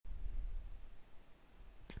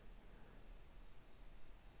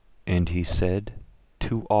And he said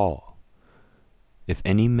to all, If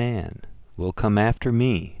any man will come after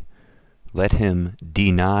me, let him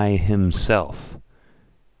deny himself,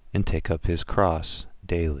 and take up his cross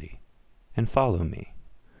daily, and follow me.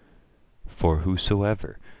 For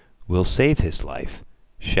whosoever will save his life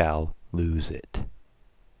shall lose it.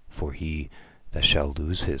 For he that shall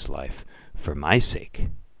lose his life for my sake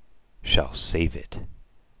shall save it.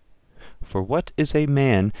 For what is a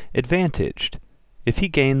man advantaged if he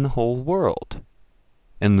gain the whole world,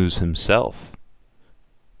 and lose himself,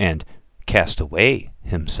 and cast away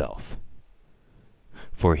himself?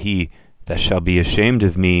 For he that shall be ashamed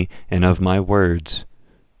of me and of my words,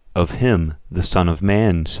 of him the Son of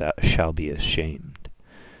Man shall be ashamed,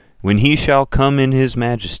 when he shall come in his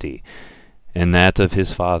majesty, and that of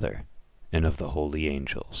his Father, and of the holy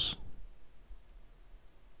angels.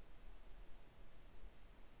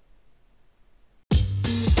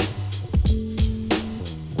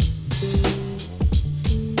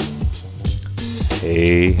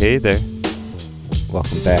 Hey there.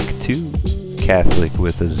 Welcome back to Catholic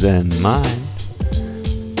with a Zen Mind.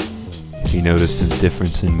 If you noticed a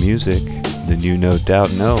difference in music, then you no doubt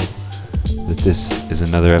know that this is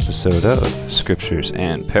another episode of Scriptures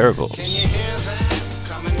and Parables.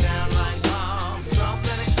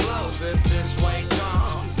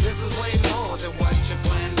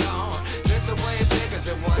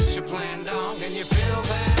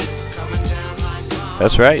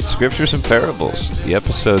 That's right, Scriptures and Parables, the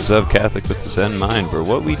episodes of Catholic with the Zen Mind, where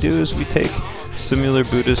what we do is we take similar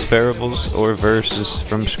Buddhist parables or verses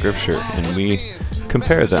from Scripture, and we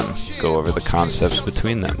compare them, go over the concepts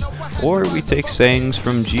between them. Or we take sayings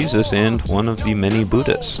from Jesus and one of the many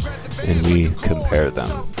Buddhas, and we compare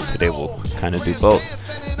them. Today we'll kind of do both.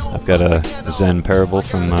 I've got a Zen parable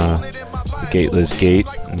from the Gateless Gate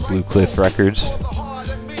and Blue Cliff Records,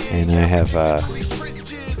 and I have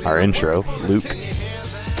our intro, Luke,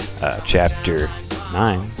 chapter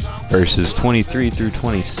 9, verses 23 through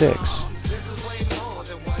 26.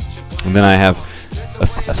 And then I have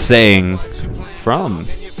a saying from,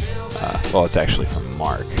 it's actually from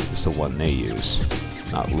Mark. It's the one they use,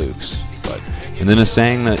 not Luke's. And then a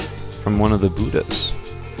saying that from one of the Buddhas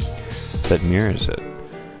that mirrors it.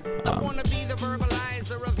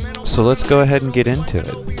 So let's go ahead and get into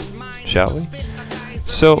it, shall we?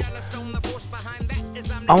 So,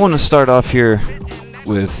 I want to start off here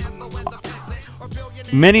with,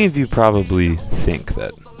 many of you probably think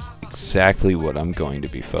that exactly what I'm going to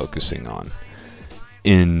be focusing on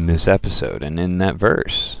in this episode and in that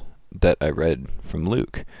verse that I read from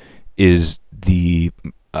Luke is the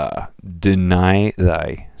deny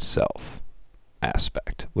thyself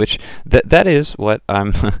aspect, which that is what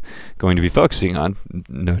I'm going to be focusing on.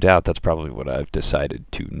 No doubt that's probably what I've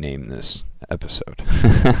decided to name this episode.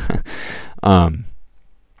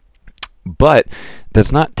 But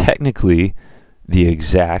that's not technically the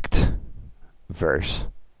exact verse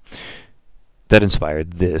that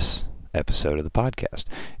inspired this episode of the podcast.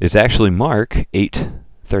 It's actually Mark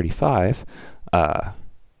 8:35,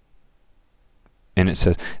 and it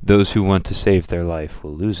says, "Those who want to save their life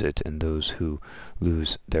will lose it, and those who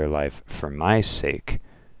lose their life for my sake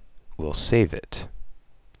will save it."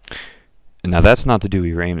 And now that's not the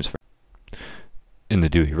Dewey Rheims version. In the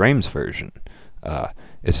Dewey Rheims version,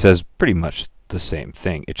 it says pretty much the same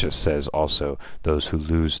thing. It just says also, "Those who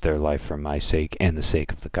lose their life for my sake and the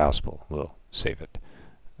sake of the gospel will save it."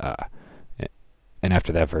 And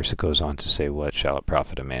after that verse, it goes on to say, "What shall it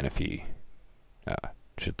profit a man if he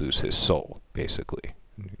should lose his soul?" Basically,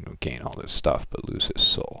 gain all this stuff but lose his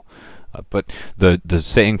soul. But the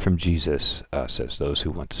saying from Jesus says, "Those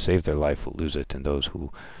who want to save their life will lose it, and those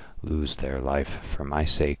who lose their life for my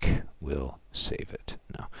sake will save it."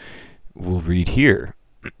 Now, we'll read here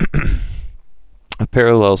a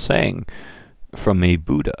parallel saying from a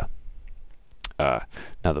Buddha.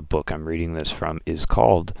 Now, the book I'm reading this from is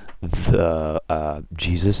called The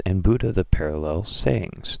Jesus and Buddha, the Parallel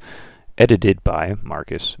Sayings, edited by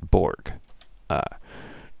Marcus Borg.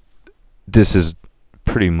 This is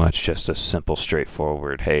pretty much just a simple,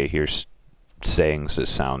 straightforward, hey, here's sayings that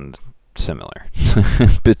sound similar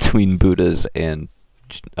between Buddhas and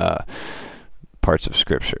parts of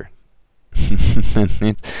Scripture.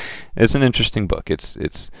 It's an interesting book.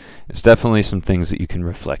 It's definitely some things that you can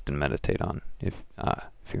reflect and meditate on if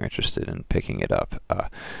you're interested in picking it up.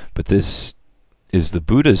 But this is the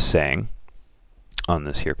Buddha's saying on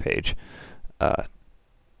this here page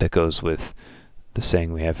that goes with the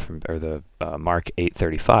saying we have from, or the Mark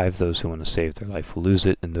 8:35, those who want to save their life will lose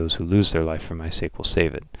it, and those who lose their life for my sake will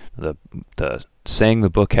save it. The saying the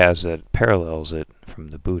book has that parallels it from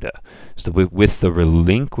the Buddha is with the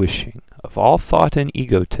relinquishing of all thought and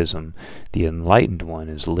egotism, the enlightened one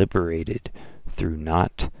is liberated through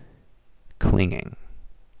not clinging.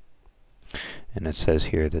 And it says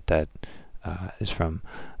here that is from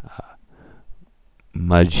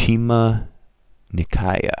Majjhima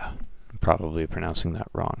Nikaya. I'm probably pronouncing that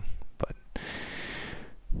wrong, but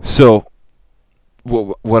so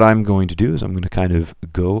what I'm going to do is I'm going to kind of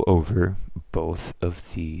go over both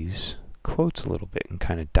of these quotes a little bit and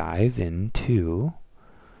kind of dive into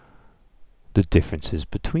the differences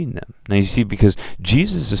between them. Now you see, because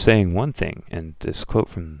Jesus is saying one thing, and this quote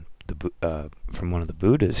from one of the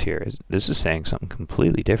Buddhas here this is saying something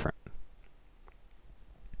completely different.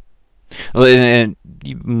 Well, and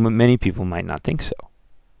many people might not think so,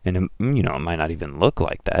 and it might not even look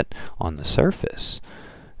like that on the surface,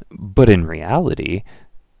 but in reality,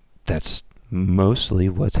 that's mostly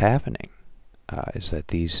what's happening. Is that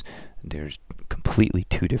there's completely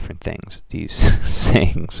two different things these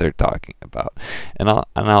sayings are talking about, and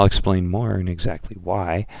I'll explain more and exactly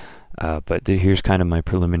why. But here's kind of my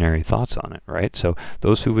preliminary thoughts on it, right? So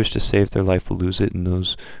those who wish to save their life will lose it, and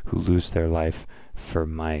those who lose their life for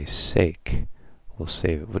my sake will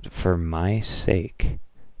save it. For my sake,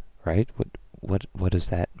 right? What does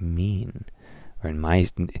that mean? Or and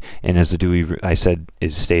as the Dewey, I said,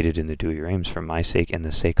 is stated in the Douay-Rheims, for my sake and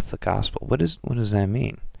the sake of the gospel. What does that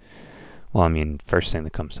mean? Well, I mean, first thing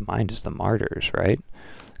that comes to mind is the martyrs, right?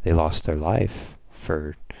 They lost their life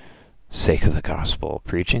for sake of the gospel,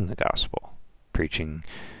 preaching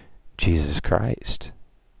Jesus Christ.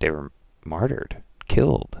 They were martyred,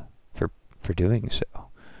 killed for doing so.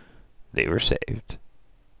 They were saved.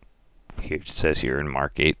 Here it says here in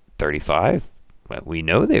Mark 8:35, we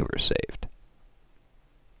know they were saved.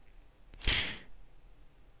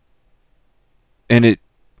 And it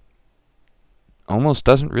almost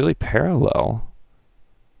doesn't really parallel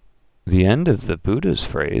the end of the Buddha's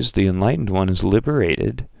phrase, the enlightened one is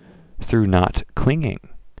liberated through not clinging.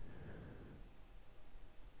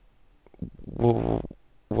 Well,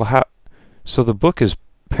 how? So the book is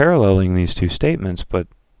paralleling these two statements, but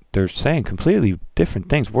they're saying completely different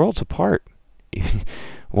things, worlds apart.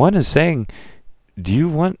 One is saying, do you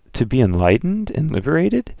want to be enlightened and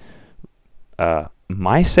liberated?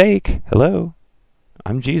 My sake, hello,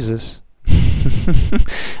 I'm Jesus.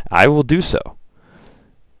 I will do so.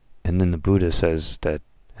 And then the Buddha says that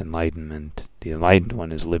the enlightened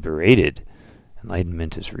one is liberated.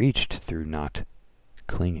 Enlightenment is reached through not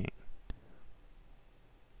clinging.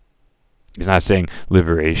 He's not saying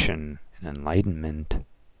liberation and enlightenment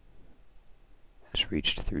is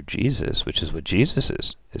reached through Jesus, which is what Jesus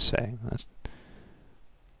is saying. That's,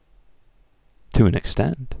 to an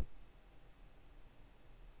extent.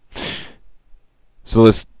 So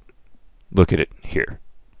let's look at it here.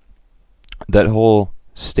 That whole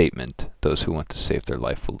statement, those who want to save their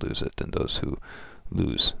life will lose it, and those who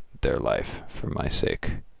lose their life for my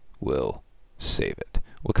sake will save it.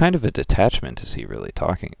 What kind of a detachment is he really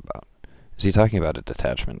talking about? Is he talking about a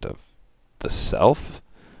detachment of the self,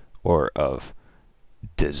 or of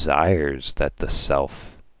desires that the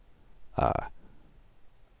self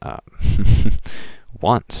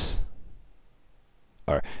wants?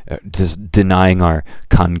 Or just denying our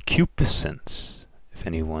concupiscence? If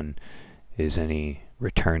anyone is any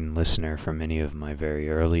return listener from any of my very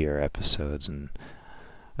earlier episodes, and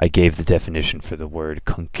I gave the definition for the word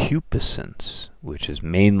concupiscence, which is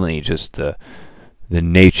mainly just the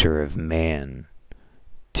nature of man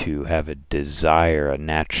to have a desire, a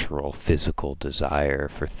natural physical desire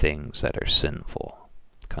for things that are sinful.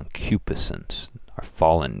 Concupiscence, our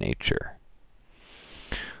fallen nature.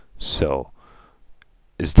 So,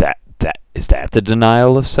 is that the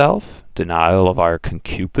denial of self? Denial of our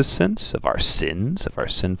concupiscence, of our sins, of our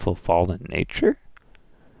sinful fallen nature?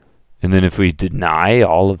 And then if we deny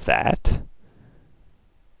all of that,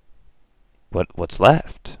 what's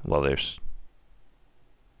left? Well, there's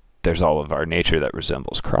all of our nature that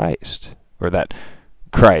resembles Christ, or that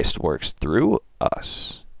Christ works through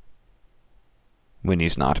us when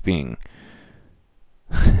he's not being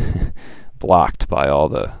blocked by all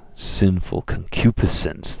the sinful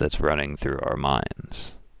concupiscence that's running through our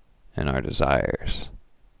minds and our desires.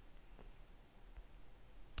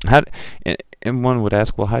 And one would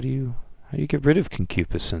ask, well, how do you get rid of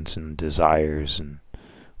concupiscence and desires? And,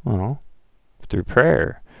 well, through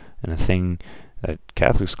prayer and a thing that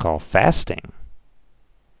Catholics call fasting,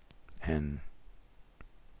 and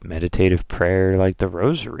meditative prayer like the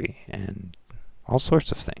Rosary, and all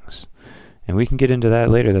sorts of things. And we can get into that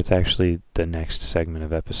later. That's actually the next segment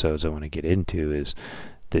of episodes I want to get into, is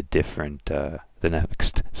the different, the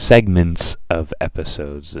next segments of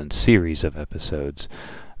episodes and series of episodes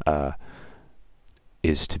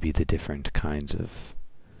is to be the different kinds of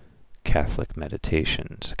Catholic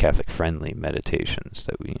meditations, Catholic-friendly meditations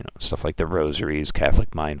that we, stuff like the rosaries,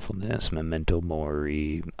 Catholic mindfulness, memento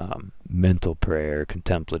mori, mental prayer,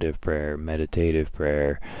 contemplative prayer, meditative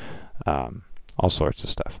prayer, all sorts of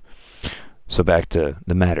stuff. So back to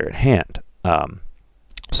the matter at hand.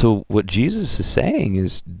 So what Jesus is saying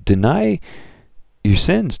is, deny your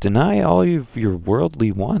sins, deny all of your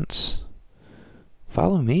worldly wants.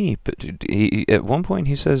 Follow me. But at one point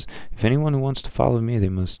he says, if anyone who wants to follow me, they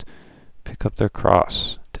must pick up their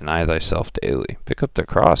cross, deny thyself daily. Pick up their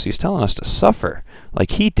cross. He's telling us to suffer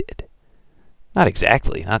like he did. Not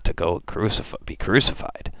exactly, not to go be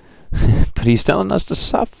crucified, but he's telling us to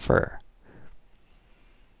suffer.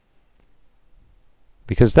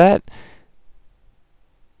 Because that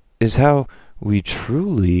is how we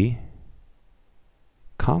truly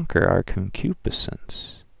conquer our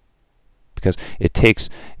concupiscence. Because it takes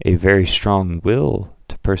a very strong will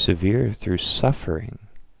to persevere through suffering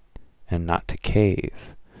and not to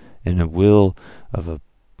cave. And a will of a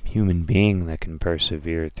human being that can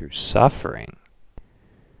persevere through suffering,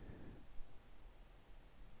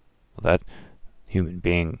 well, that human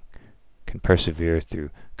being can persevere through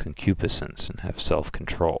concupiscence and have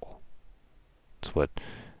self-control. It's what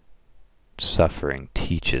suffering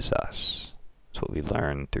teaches us. It's what we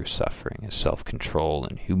learn through suffering, is self-control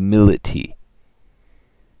and humility.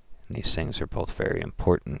 And these things are both very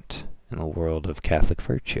important in the world of Catholic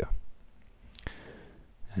virtue.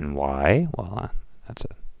 And why? Well, that's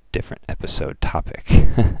a different episode topic.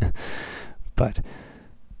 But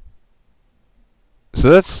so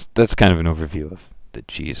that's kind of an overview of the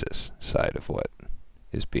Jesus side of what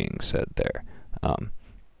is being said there.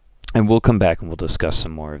 And we'll come back and we'll discuss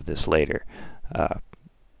some more of this later.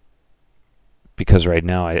 Because right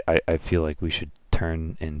now I feel like we should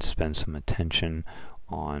turn and spend some attention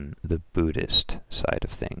on the Buddhist side of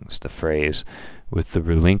things. The phrase, with the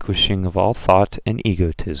relinquishing of all thought and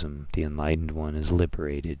egotism, the enlightened one is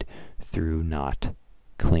liberated through not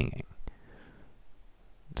clinging.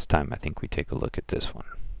 It's time, I think, we take a look at this one.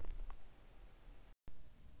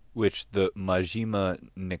 Which the Majjhima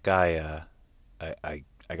Nikaya, I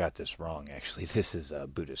got this wrong actually. This is a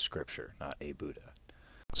Buddhist scripture, not a Buddha.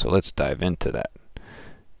 So let's dive into that.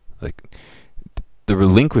 Like, the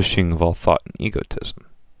relinquishing of all thought and egotism.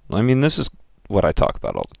 I mean, this is what I talk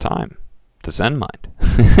about all the time. The Zen mind.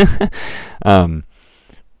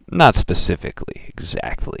 Not specifically,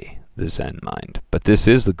 exactly the Zen mind, but this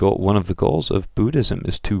is the goal. One of the goals of Buddhism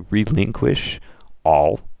is to relinquish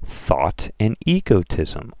all thought and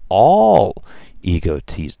egotism. All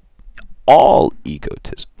egotism. All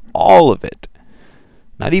egotism. All of it.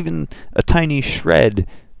 Not even a tiny shred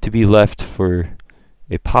to be left for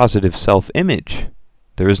a positive self-image.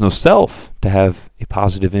 There is no self to have a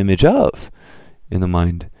positive image of in the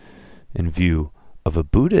mind and view of a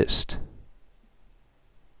Buddhist.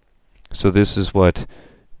 So this is what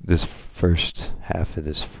this first half of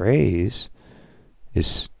this phrase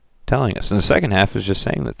is telling us. And the second half is just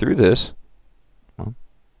saying that through this, well,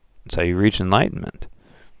 that's how you reach enlightenment.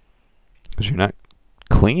 Because you're not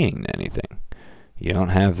clinging to anything. You don't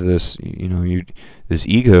have this, this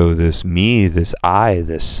ego, this me, this I,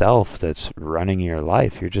 this self that's running your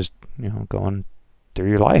life. You're just, going through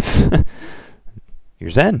your life.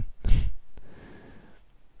 You're Zen.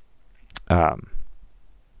 So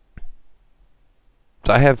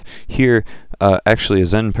I have here actually a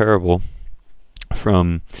Zen parable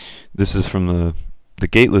this is from the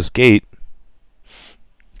Gateless Gate,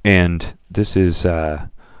 and this is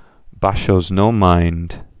Basho's no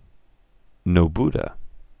mind, no Buddha.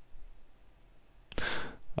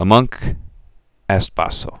 A monk asked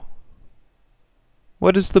Baso,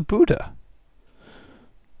 "What is the Buddha?"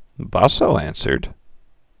 Baso answered,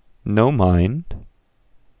 "No mind,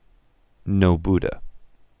 no Buddha."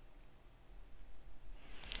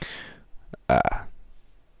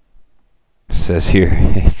 Says here,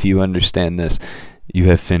 if you understand this, you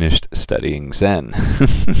have finished studying Zen.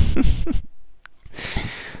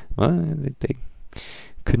 Well, they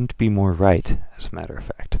couldn't be more right, as a matter of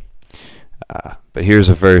fact. But here's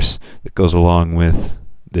a verse that goes along with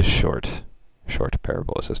this short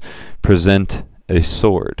parable. It says, "Present a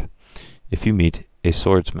sword if you meet a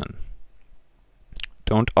swordsman.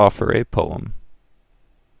 Don't offer a poem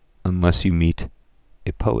unless you meet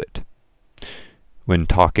a poet. When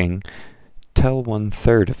talking, tell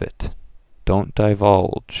 1/3 of it. Don't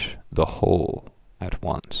divulge the whole at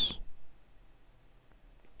once."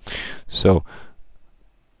 So,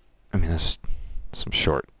 I mean, that's some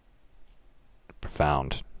short,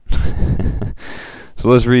 profound. So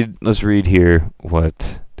let's read here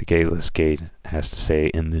what the Gateless Gate has to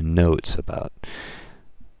say in the notes about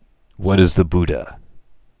what is the Buddha.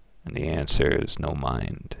 And the answer is no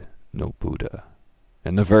mind, no Buddha.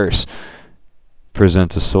 And the verse,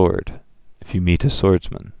 present a sword if you meet a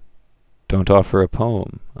swordsman. Don't offer a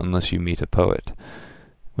poem unless you meet a poet.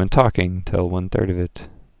 When talking, tell 1/3 of it.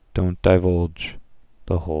 Don't divulge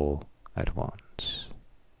the whole at once.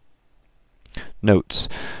 Notes.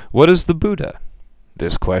 What is the Buddha?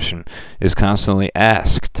 This question is constantly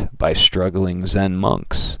asked by struggling Zen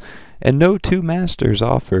monks, and no two masters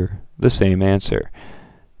offer the same answer.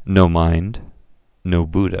 No mind, no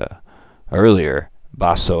Buddha. Earlier,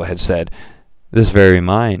 Baso had said, this very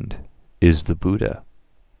mind is the Buddha.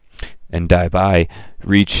 And Dai Bai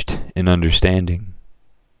reached an understanding.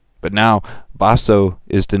 But now Baso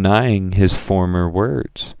is denying his former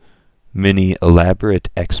words. Many elaborate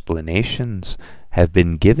explanations have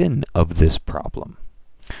been given of this problem.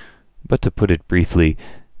 But to put it briefly,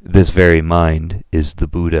 this very mind is the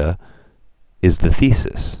Buddha, is the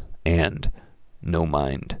thesis, and no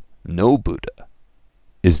mind, no Buddha,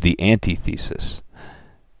 is the antithesis.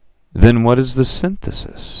 Then what is the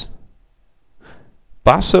synthesis?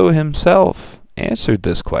 Baso himself answered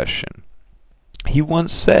this question. He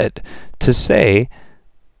once said, to say,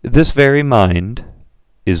 this very mind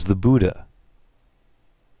is the Buddha,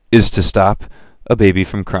 is to stop a baby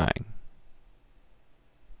from crying.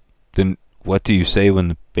 Then what do you say when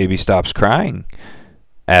the baby stops crying?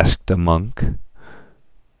 Asked a monk.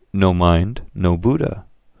 No mind, no Buddha.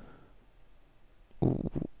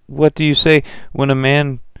 What do you say when a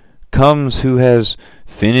man comes who has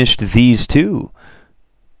finished these two?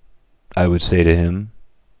 I would say to him,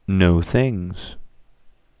 no things.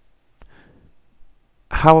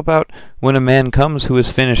 How about when a man comes who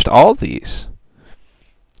has finished all these?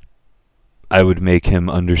 I would make him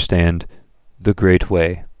understand the great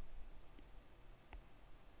way.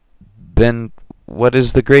 Then what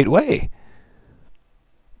is the great way?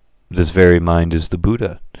 This very mind is the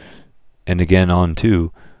Buddha. And again on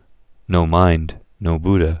to, no mind, no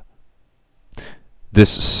Buddha.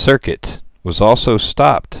 This circuit was also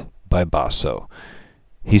stopped by Baso.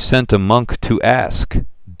 He sent a monk to ask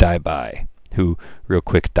Dai Bai, who, real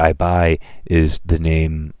quick, Dai Bai is the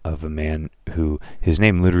name of a man who, his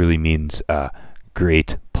name literally means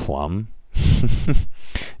great plum.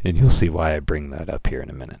 And you'll see why I bring that up here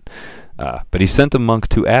in a minute. But he sent a monk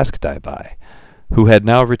to ask Dai Bai, who had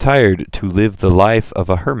now retired to live the life of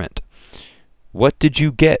a hermit, what did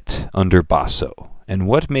you get under Baso, and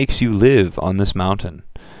what makes you live on this mountain?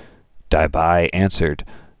 Dai Bai answered,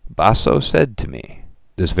 Baso said to me,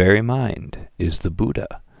 this very mind is the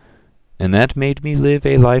Buddha, and that made me live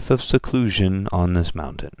a life of seclusion on this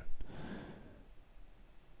mountain.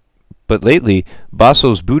 But lately,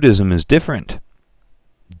 Baso's Buddhism is different.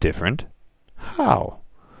 Different? How?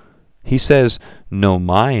 He says, no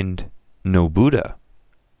mind, no Buddha.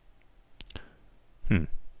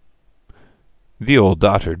 The old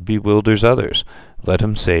dotard bewilders others. Let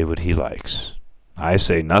him say what he likes. I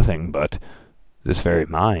say nothing but, this very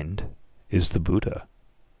mind is the Buddha.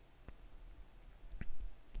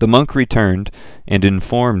 The monk returned and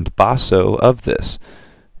informed Baso of this,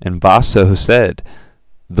 and Baso said,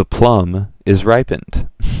 the plum is ripened.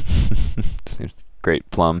 Great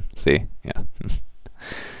plum, see? Yeah.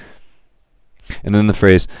 And then the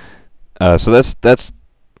phrase, so that's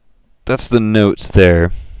the notes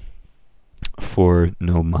there for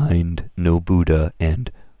no mind, no Buddha,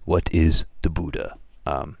 and what is the Buddha.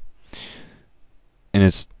 And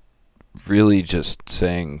it's really just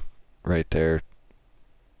saying right there,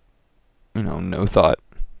 no thought.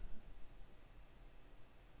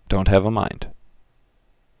 Don't have a mind.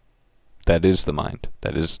 That is the mind.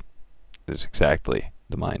 That is exactly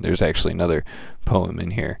the mind. There's actually another poem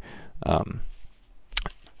in here.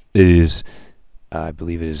 It is, I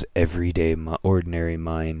believe it is everyday ordinary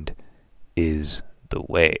mind is the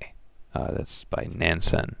way. That's by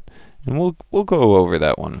Nansen, and we'll go over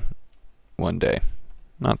that one day,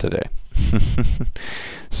 not today.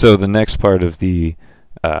 So the next part of the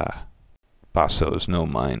Baso's no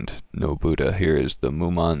mind, no Buddha. Here is the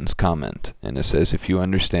Mumon's comment, and it says, if you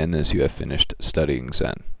understand this, you have finished studying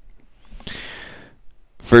Zen.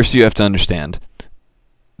 First, you have to understand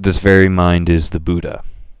this very mind is the Buddha.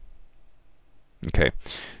 Okay,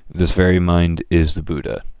 this very mind is the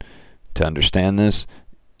Buddha. To understand this,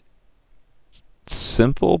 it's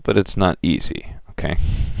simple, but it's not easy. Okay.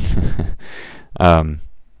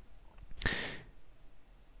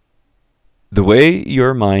 The way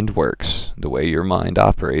your mind works, the way your mind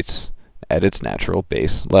operates, at its natural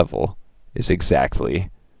base level is exactly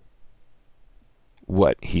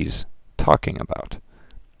what he's talking about.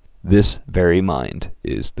 This very mind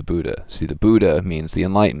is the Buddha. See, the Buddha means the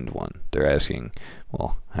enlightened one. They're asking,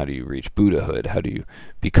 well, how do you reach Buddhahood? How do you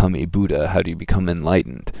become a Buddha? How do you become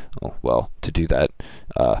enlightened? Oh, well, to do that,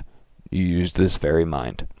 you use this very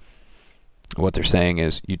mind. What they're saying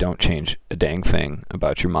is you don't change a dang thing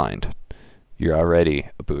about your mind. You're already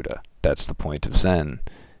a Buddha. That's the point of Zen.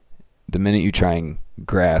 The minute you try and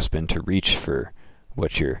grasp and to reach for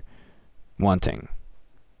what you're wanting,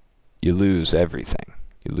 you lose everything.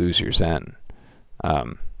 You lose your Zen.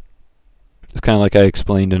 It's kind of like I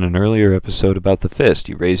explained in an earlier episode about the fist.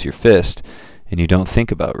 You raise your fist, and you don't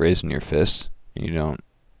think about raising your fist, and you don't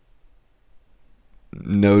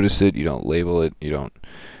notice it, you don't label it,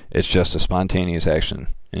 it's just a spontaneous action,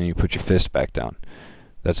 and you put your fist back down.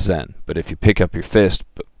 That's Zen. But if you pick up your fist,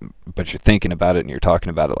 but you're thinking about it and you're talking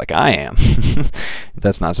about it like I am,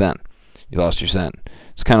 that's not Zen. You lost your Zen.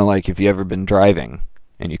 It's kind of like if you ever been driving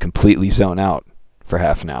and you completely zone out for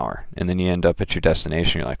half an hour, and then you end up at your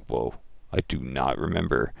destination, you're like, whoa, I do not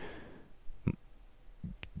remember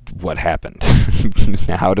what happened.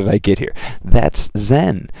 How did I get here? That's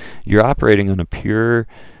Zen. You're operating on a pure,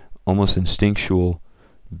 almost instinctual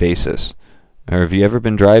basis. Or have you ever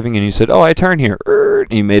been driving and you said, oh, I turn here,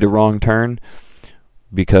 and you made a wrong turn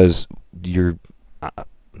because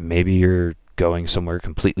maybe you're going somewhere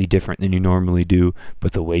completely different than you normally do,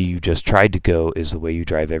 but the way you just tried to go is the way you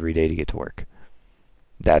drive every day to get to work.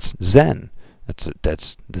 That's Zen.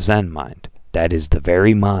 That's the Zen mind. That is the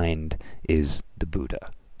very mind is the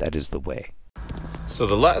Buddha. That is the way. So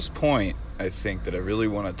the last point I think that I really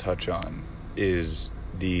want to touch on is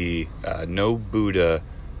the no Buddha,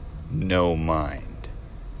 no mind.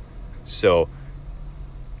 So,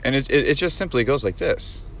 and it just simply goes like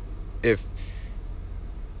this. If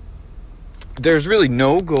there's really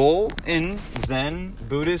no goal in Zen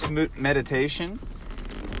Buddhist meditation,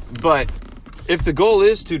 but if the goal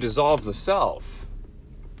is to dissolve the self,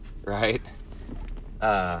 right?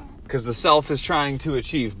 Because the self is trying to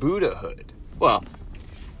achieve Buddhahood. Well,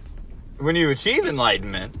 when you achieve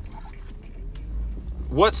enlightenment,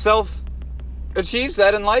 what self achieves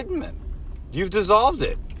that enlightenment? You've dissolved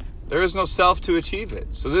it. There is no self to achieve it.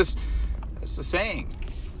 So that's the saying.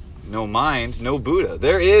 No mind, no Buddha.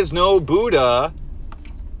 There is no Buddha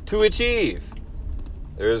to achieve.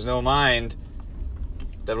 There is no mind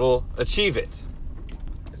that will achieve it.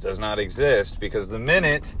 It does not exist because the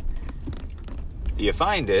minute you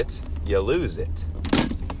find it, you lose it.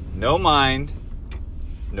 No mind,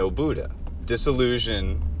 no Buddha.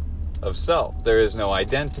 Disillusion of self. There is no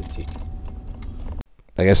identity.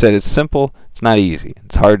 Like I said, it's simple. It's not easy.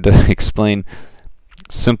 It's hard to explain.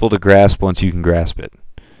 It's simple to grasp once you can grasp it.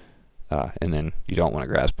 And then you don't want to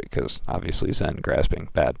grasp it because obviously Zen grasping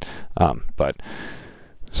bad. But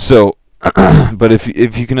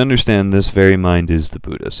if you can understand, this very mind is the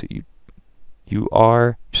Buddha. So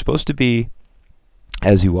you're supposed to be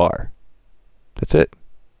as you are. That's it.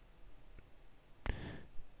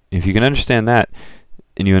 If you can understand that,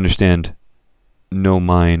 and you understand no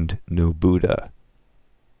mind, no Buddha.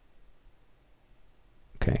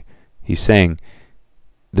 Okay. He's saying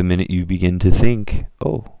the minute you begin to think,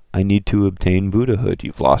 oh, I need to obtain Buddhahood,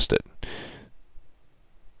 you've lost it.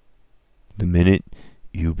 The minute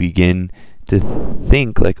you begin to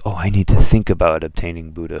think like, oh, I need to think about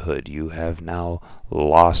obtaining Buddhahood, you have now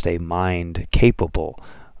lost a mind capable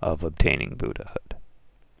of obtaining Buddhahood.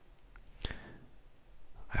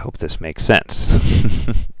 I hope this makes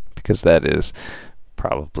sense, because that is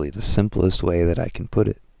probably the simplest way that I can put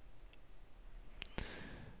it.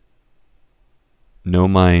 No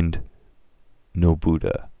mind, no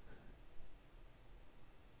Buddha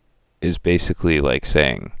is basically like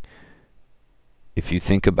saying, if you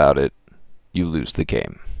think about it, you lose the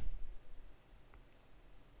game.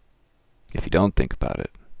 If you don't think about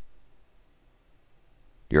it,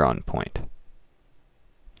 you're on point.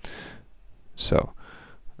 So,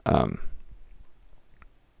 and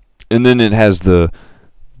then it has the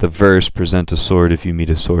verse, present a sword if you meet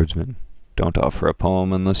a swordsman. Don't offer a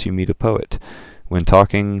poem unless you meet a poet. When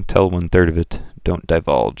talking, tell 1/3 of it. Don't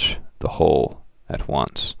divulge the whole at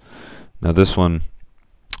once. Now this one,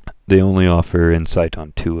 they only offer insight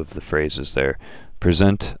on 2 of the phrases there.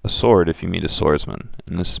 Present a sword if you meet a swordsman.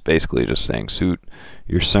 And this is basically just saying suit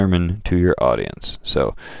your sermon to your audience.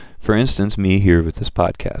 So, for instance, me here with this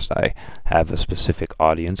podcast, I have a specific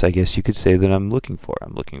audience, I guess you could say, that I'm looking for.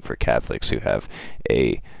 I'm looking for Catholics who have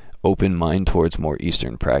a open mind towards more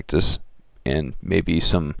Eastern practice, and maybe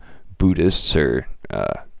some Buddhists or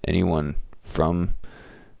anyone from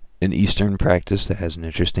an Eastern practice that has an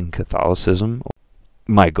interest in Catholicism.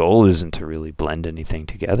 My goal isn't to really blend anything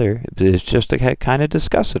together. It's just to kind of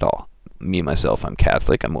discuss it all. Me, myself, I'm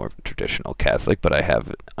Catholic. I'm more of a traditional Catholic, but I have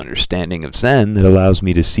an understanding of Zen that allows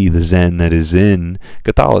me to see the Zen that is in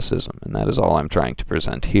Catholicism, and that is all I'm trying to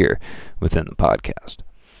present here within the podcast.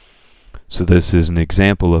 So this is an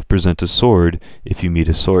example of present a sword if you meet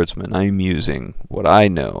a swordsman. I'm using what I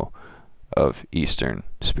know of Eastern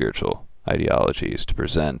spiritual ideologies to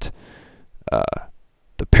present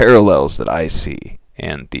the parallels that I see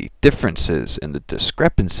and the differences and the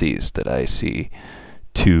discrepancies that I see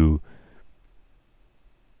to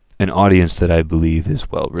an audience that I believe is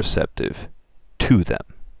well receptive to them.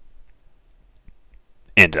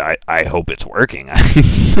 And I hope it's working.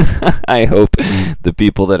 I hope the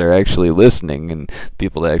people that are actually listening and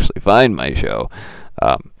people that actually find my show,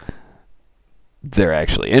 they're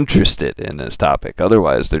actually interested in this topic.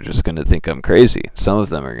 Otherwise, they're just going to think I'm crazy. Some of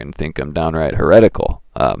them are going to think I'm downright heretical.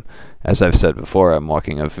 As I've said before, I'm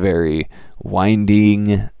walking a very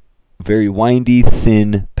windy,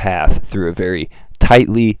 thin path through a very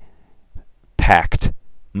tightly packed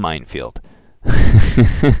minefield.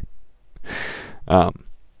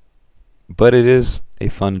 But it is a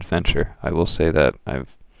fun adventure. I will say that I'm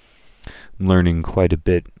learning quite a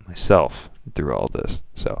bit myself through all this.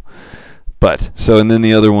 And then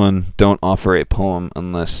the other one, don't offer a poem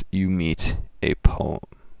unless you meet a poet.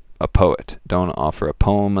 Don't offer a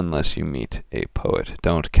poem unless you meet a poet.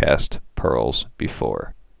 Don't cast pearls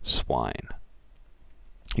before swine.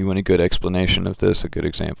 You want a good explanation of this, a good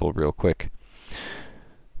example real quick?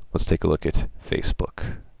 Let's take a look at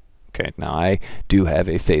Facebook. Okay, now I do have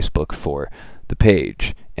a Facebook for the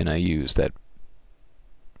page, and I use that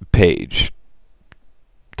page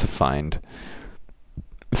to find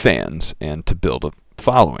fans and to build a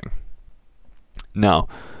following. Now,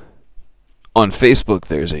 on Facebook,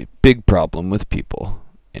 there's a big problem with people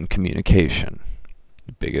in communication.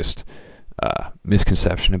 The biggest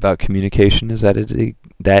misconception about communication is that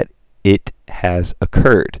it has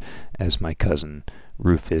occurred, as my cousin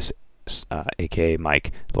Rufus, aka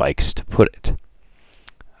Mike, likes to put it.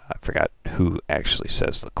 I forgot who actually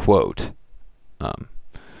says the quote.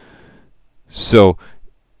 So,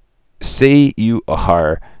 say you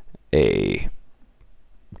are a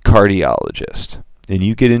cardiologist, and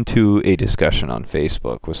you get into a discussion on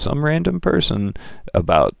Facebook with some random person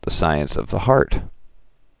about the science of the heart.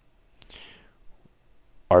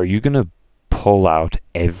 Are you going to pull out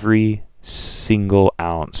every single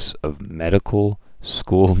ounce of medical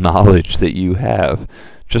school knowledge that you have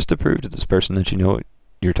just to prove to this person that you know what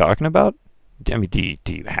you're talking about? I mean, do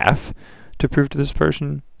you have to prove to this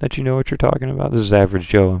person that you know what you're talking about? This is Average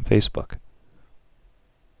Joe on Facebook.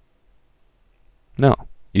 No,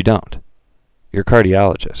 you don't. You're a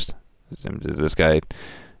cardiologist. This guy,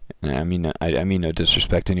 I mean no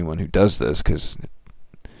disrespect to anyone who does this, because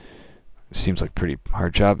it seems like a pretty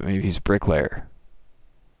hard job. Maybe he's a bricklayer.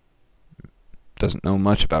 Doesn't know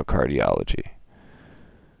much about cardiology.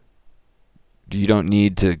 You don't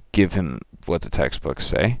need to give him what the textbooks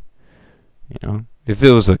say. You know, if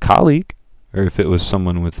it was a colleague, or if it was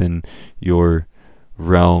someone within your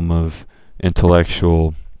realm of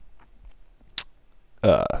intellectual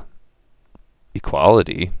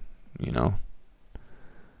equality, you know.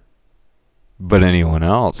 But anyone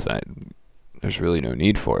else, there's really no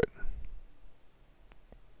need for it.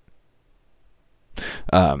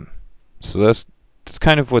 So that's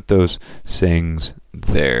kind of what those sayings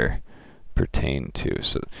there pertain to.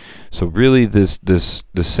 So really, the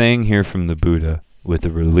saying here from the Buddha, with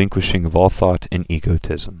the relinquishing of all thought and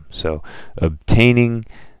egotism. So obtaining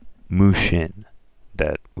mushin,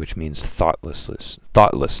 which means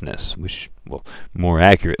thoughtlessness, which, well, more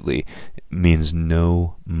accurately means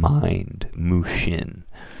no mind, mushin.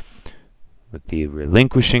 With the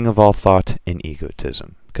relinquishing of all thought and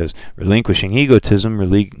egotism. Because relinquishing egotism,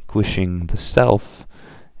 relinquishing the self,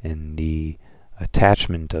 and the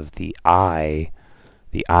attachment of the I-me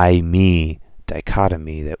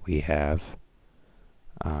dichotomy that we have,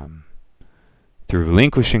 through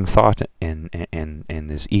relinquishing thought and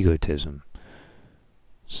this egotism,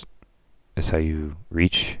 is how you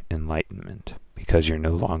reach enlightenment, because you're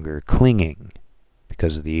no longer clinging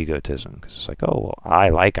because of the egotism. Because it's like, oh, well, I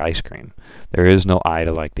like ice cream. There is no I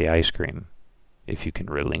to like the ice cream if you can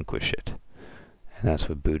relinquish it. And that's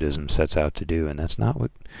what Buddhism sets out to do, and that's not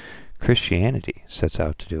what Christianity sets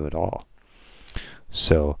out to do at all.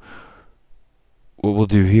 So what we'll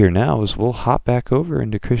do here now is we'll hop back over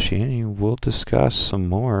into Christianity, and we'll discuss some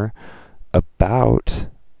more about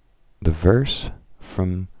the verse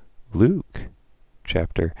from Luke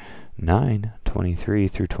chapter 9, 23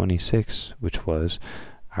 through 26, which was,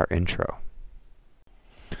 our intro.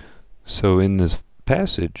 So in this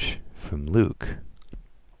passage from Luke,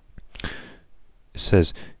 it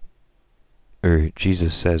says, or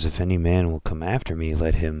Jesus says, if any man will come after me,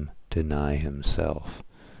 let him deny himself,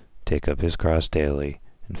 take up his cross daily,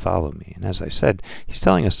 and follow me. And as I said, he's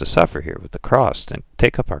telling us to suffer here with the cross, and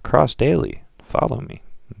take up our cross daily, follow me.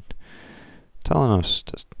 Telling us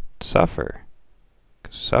to suffer,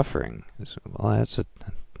 because suffering is, well, that's the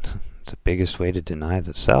biggest way to deny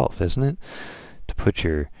the self, isn't it? To put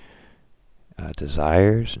your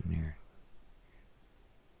desires and your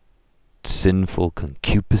sinful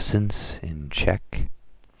concupiscence in check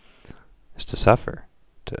is to suffer,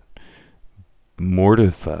 to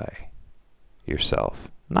mortify yourself,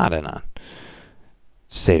 not in a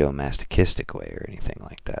sadomasochistic way or anything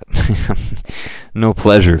like that. No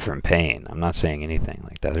pleasure from pain. I'm not saying anything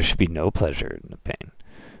like that. There should be no pleasure in the pain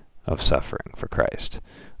of suffering for Christ.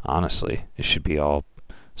 Honestly, it should be all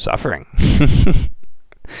suffering.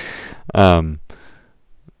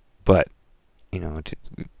 But,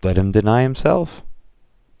 let him deny himself.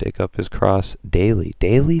 Take up his cross daily.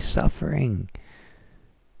 Daily suffering.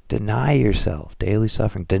 Deny yourself. Daily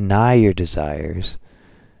suffering. Deny your desires.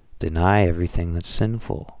 Deny everything that's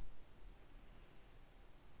sinful.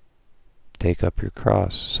 Take up your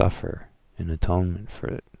cross. Suffer in atonement for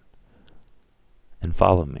it. And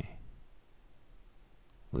follow me.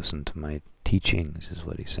 Listen to my teachings is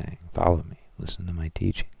what he's saying. Follow me. Listen to my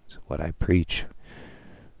teachings. What I preach.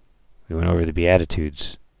 We went over the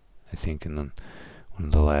Beatitudes, I think, in one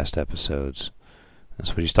of the last episodes. That's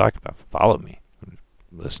what he's talking about. Follow me.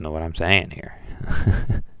 Listen to what I'm saying here.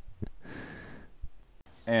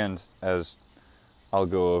 And as I'll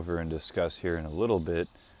go over and discuss here in a little bit,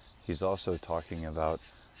 he's also talking about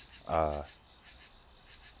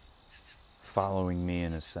following me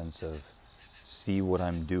in a sense of see what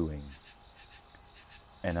I'm doing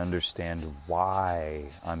and understand why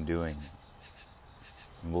I'm doing it.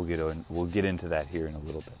 And we'll get into that here in a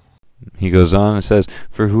little bit. He goes on and says,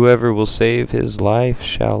 for whoever will save his life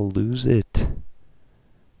shall lose it.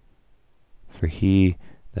 For he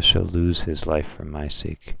that shall lose his life for my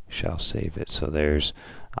sake shall save it. So there's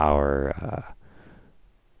our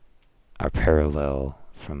parallel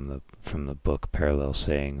from the book Parallel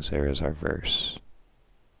Sayings. There is our verse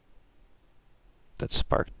that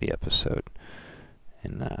sparked the episode.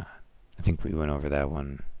 And I think we went over that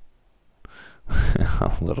one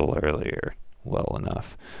a little earlier, well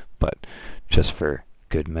enough, but just for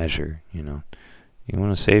good measure, you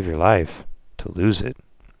want to save your life, to lose it.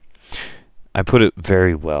 I put it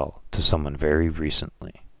very well to someone very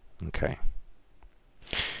recently. Okay.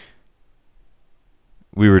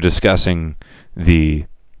 We were discussing the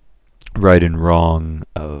right and wrong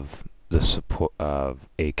of the support of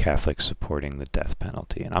a Catholic supporting the death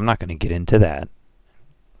penalty, and I'm not going to get into that.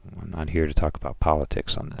 I'm not here to talk about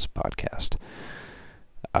politics on this podcast.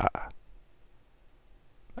 I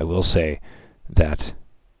will say that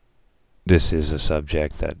this is a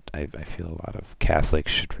subject that I feel a lot of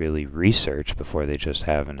Catholics should really research before they just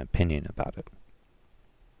have an opinion about it.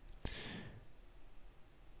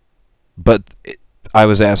 But I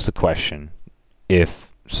was asked the question,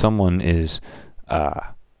 if someone is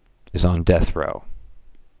on death row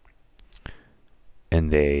and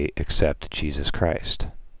they accept Jesus Christ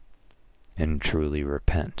and truly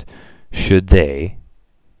repent, should they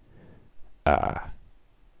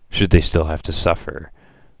still have to suffer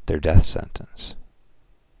their death sentence?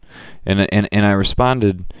 And I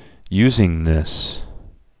responded using this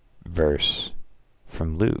verse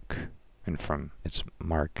from Luke, and it's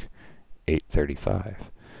Mark 8:35.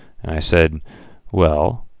 And I said,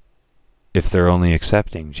 well, if they're only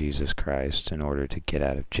accepting Jesus Christ in order to get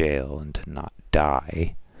out of jail and to not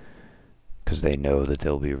die, because they know that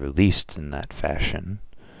they'll be released in that fashion,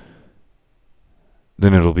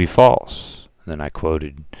 then it'll be false. And then I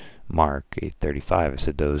quoted Mark 8:35. I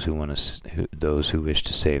said, those who wish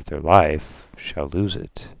to save their life shall lose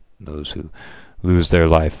it. Those who lose their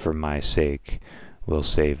life for my sake will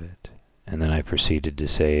save it. And then I proceeded to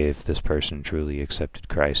say, if this person truly accepted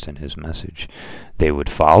Christ and his message, they would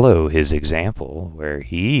follow his example, where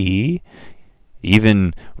he,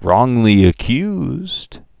 even wrongly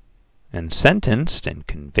accused and sentenced and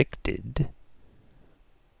convicted,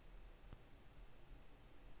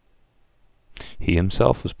 he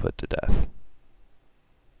himself was put to death.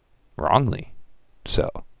 Wrongly so.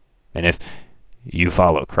 And if you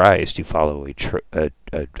follow Christ, you follow a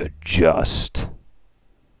just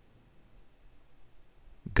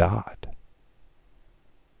God.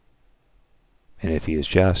 And if he is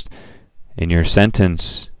just, and your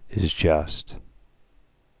sentence is just,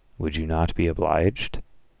 would you not be obliged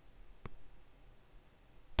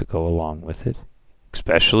go along with it,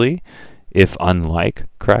 especially if, unlike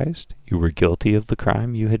Christ, you were guilty of the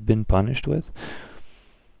crime you had been punished with.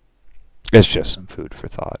 It's just some food for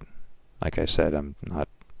thought. Like I said, I'm not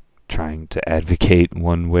trying to advocate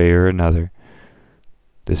one way or another.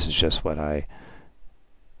 This is just what I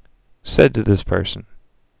said to this person.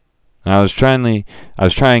 And I was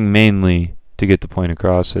trying mainly to get the point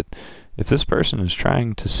across that if this person is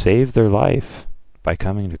trying to save their life by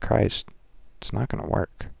coming to Christ, it's not going to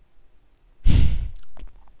work.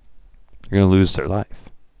 They're going to lose their life.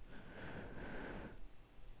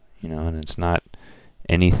 And it's not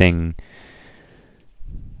anything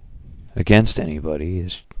against anybody.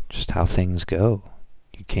 It's just how things go.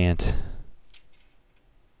 You can't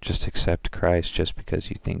just accept Christ just because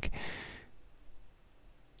you think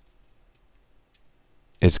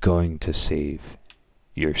it's going to save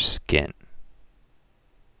your skin.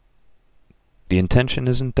 The intention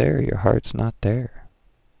isn't there. Your heart's not there.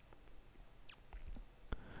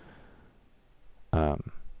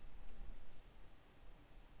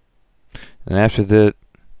 And after that,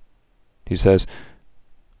 he says,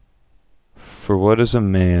 "For what is a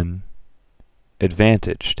man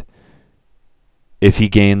advantaged if he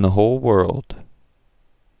gain the whole world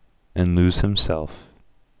and lose himself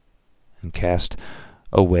and cast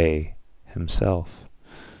away himself?"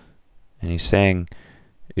 And he's saying,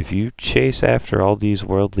 if you chase after all these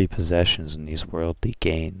worldly possessions and these worldly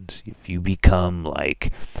gains, if you become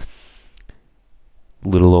like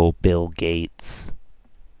little old Bill Gates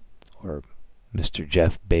or Mr.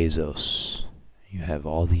 Jeff Bezos, you have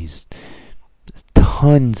all these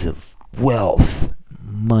tons of wealth,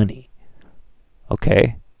 money.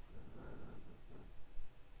 Okay.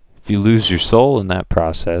 If you lose your soul in that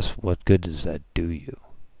process, what good does that do you?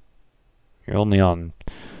 You're only on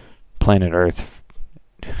planet Earth,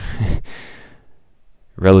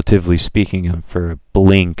 relatively speaking, for a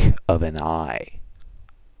blink of an eye.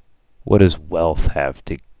 What does wealth have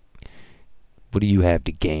to... What do you have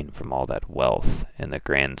to gain from all that wealth in the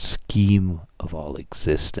grand scheme of all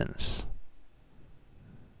existence?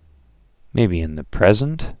 Maybe in the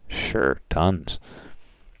present, sure, tons.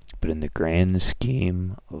 But in the grand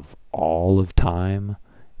scheme of all of time,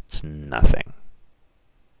 it's nothing.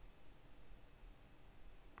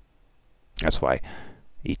 That's why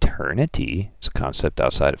eternity is a concept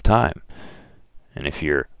outside of time. And if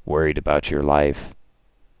you're worried about your life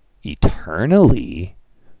eternally,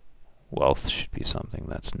 wealth should be something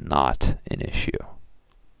that's not an issue.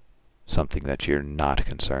 Something that you're not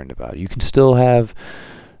concerned about. You can still have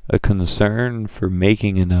a concern for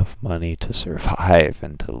making enough money to survive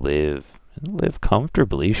and to live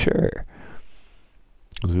comfortably, sure.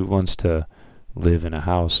 Who wants to live in a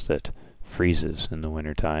house that freezes in the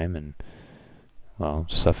wintertime and, well,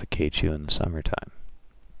 suffocates you in the summertime?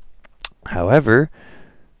 However,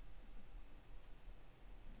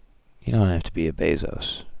 you don't have to be a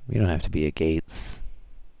Bezos. You don't have to be a Gates.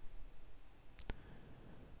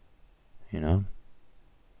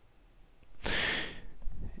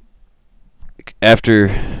 After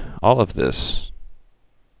all of this,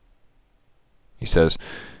 he says,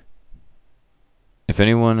 "If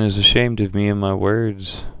anyone is ashamed of me and my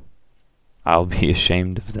words, I'll be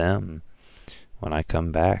ashamed of them when I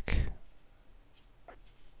come back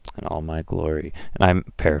in all my glory." And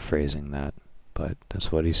I'm paraphrasing that, but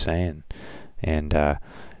that's what he's saying. And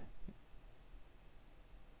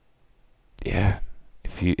yeah,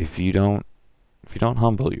 if you don't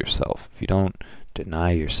humble yourself, if you don't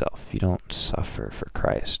deny yourself, if you don't suffer for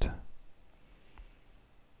Christ,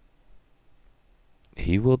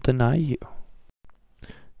 he will deny you.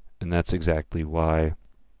 And that's exactly why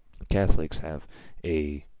Catholics have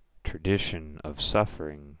a tradition of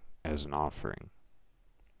suffering as an offering.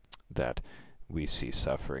 That we see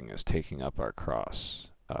suffering as taking up our cross.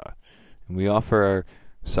 And we offer our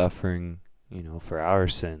suffering, for our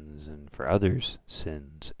sins and for others'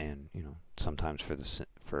 sins, and sometimes for the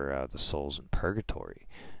souls in purgatory.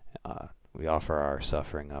 We offer our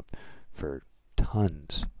suffering up for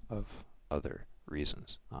tons of other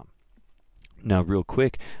reasons. Now, real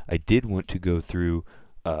quick, I did want to go through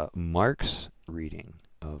Mark's reading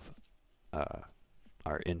of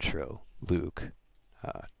our intro, Luke,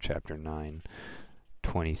 chapter 9,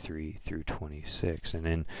 23 through 26. And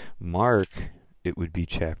in Mark, it would be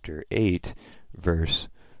chapter 8, verse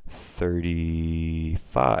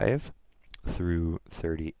 35 through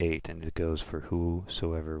 38. And it goes, "For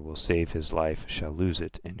whosoever will save his life shall lose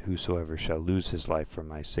it, and whosoever shall lose his life for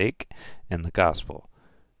my sake and the gospel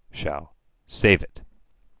shall save it.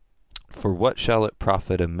 For what shall it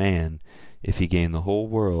profit a man if he gain the whole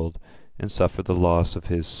world and suffer the loss of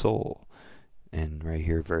his soul? And right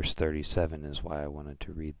here, verse 37 is why I wanted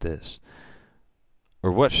to read this.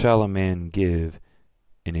 Or what shall a man give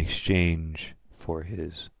in exchange for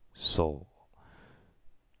his soul?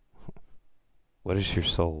 What is your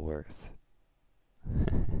soul worth?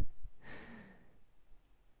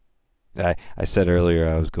 I said earlier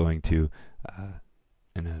I was going to,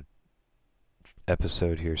 in a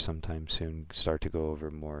episode here sometime soon, start to go over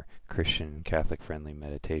more Christian, Catholic-friendly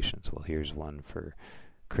meditations. Well, here's one for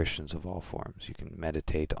Christians of all forms. You can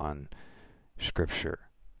meditate on Scripture.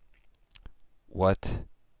 What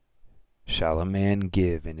shall a man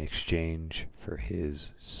give in exchange for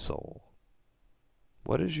his soul?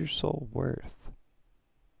 What is your soul worth?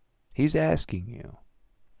 He's asking you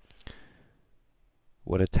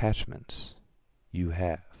what attachments you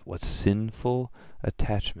have, what sinful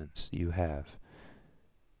attachments you have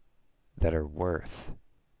that are worth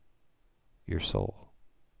your soul.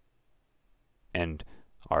 And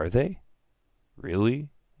are they really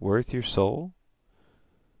worth your soul?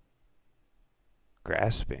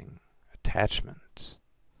 Grasping attachments,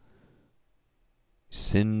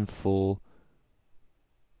 sinful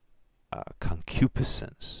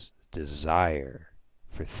concupiscence, desire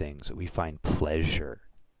for things that we find pleasure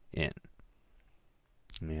in.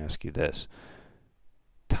 Let me ask you this.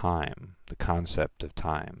 Time, the concept of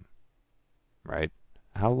time, right?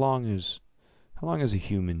 How long is a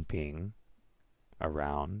human being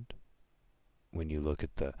around when you look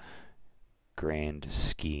at the grand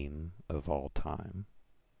scheme of all time?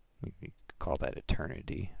 We could call that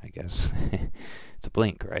eternity, I guess. It's a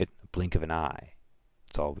blink, right? A blink of an eye.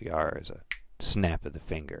 It's all we are, is a snap of the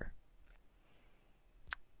finger.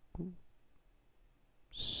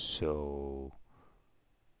 So,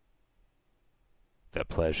 the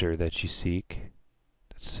pleasure that you seek,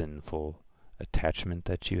 that sinful attachment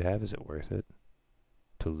that you have, is it worth it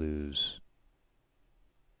to lose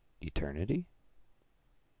eternity?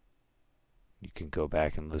 You can go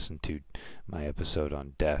back and listen to my episode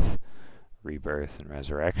on death, rebirth, and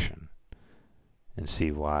resurrection and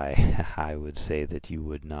see why I would say that you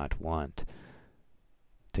would not want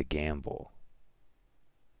to gamble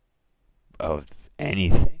of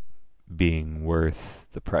anything being worth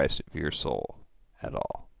the price of your soul at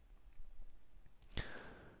all.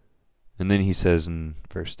 And then he says in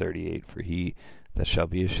verse 38, for he that shall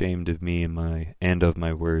be ashamed of me and of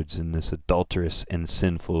my words in this adulterous and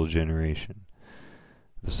sinful generation,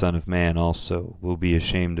 the Son of Man also will be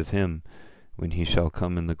ashamed of him when he shall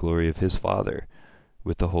come in the glory of his Father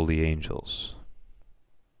with the holy angels.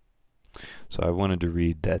 So I wanted to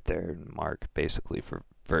read that there in Mark, basically for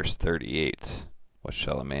verse 38. What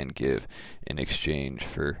shall a man give in exchange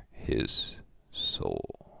for his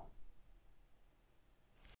soul?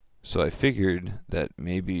 So I figured that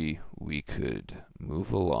maybe we could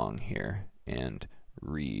move along here and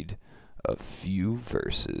read a few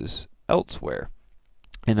verses elsewhere.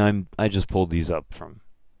 And I just pulled these up from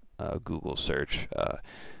Google search.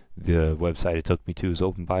 The website it took me to is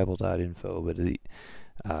openbible.info, but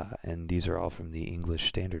and these are all from the English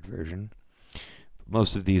Standard Version.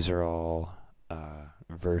 Most of these are all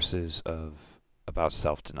verses about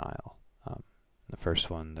self-denial. The first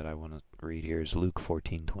one that I want to read here is Luke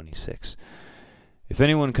 14:26. If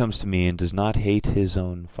anyone comes to me and does not hate his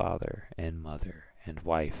own father and mother and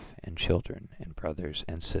wife and children and brothers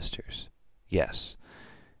and sisters, yes,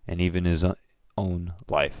 and even his own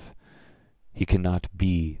life, he cannot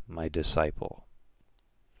be my disciple.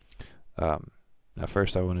 Now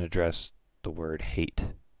first I want to address the word hate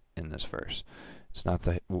in this verse. It's not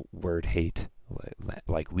the word hate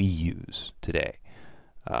like we use today,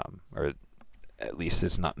 or at least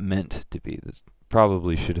it's not meant to be. This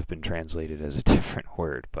probably should have been translated as a different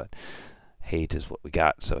word, but hate is what we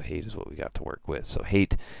got, so hate is what we got to work with. So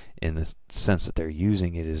hate, in the sense that they're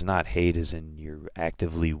using it, is not hate as in you're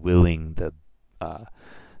actively willing the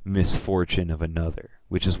misfortune of another,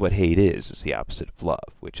 which is what hate is. It's the opposite of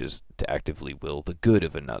love, which is to actively will the good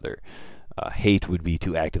of another. Hate would be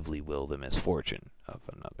to actively will the misfortune of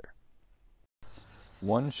another.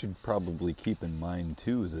 One should probably keep in mind,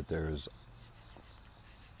 too, that there's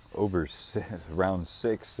around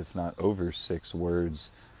 6, if not over 6 words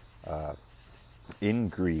in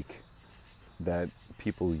Greek that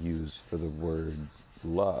people use for the word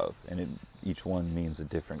love, and each one means a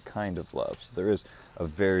different kind of love. So there is a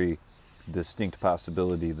very distinct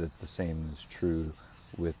possibility that the same is true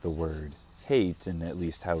with the word hate, and at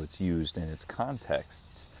least how it's used in its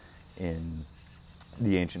contexts in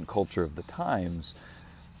the ancient culture of the times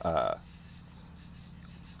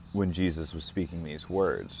when Jesus was speaking these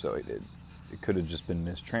words. So it could have just been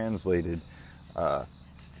mistranslated,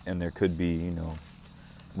 and there could be,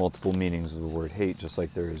 multiple meanings of the word hate, just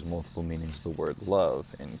like there is multiple meanings of the word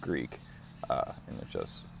love in Greek, and it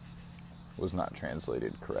just was not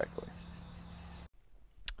translated correctly.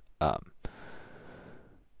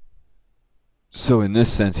 So in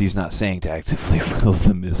this sense, he's not saying to actively will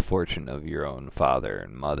the misfortune of your own father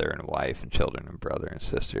and mother and wife and children and brother and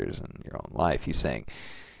sisters and your own life. He's saying,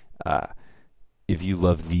 if you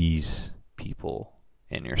love these people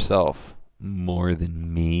and yourself more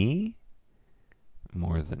than me,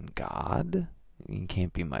 more than God, you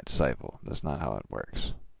can't be my disciple. That's not how it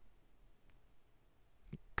works.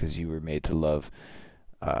 Because you were made to love,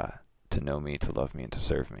 to know me, to love me, and to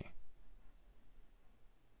serve me.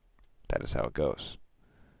 That is how it goes.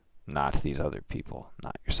 Not these other people,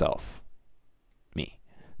 not yourself, me.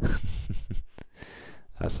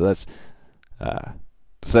 So that's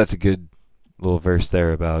a good little verse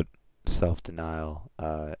there about self-denial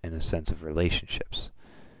in a sense of relationships.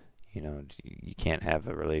 You know, you can't have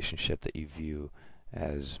a relationship that you view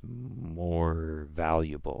as more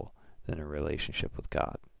valuable than a relationship with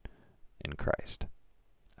God in Christ.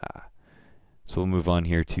 So we'll move on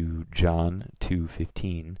here to John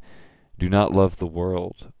 2:15. Do not love the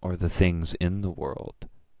world or the things in the world.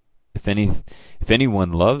 If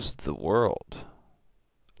anyone loves the world,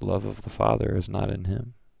 the love of the Father is not in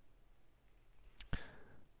him.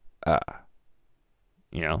 I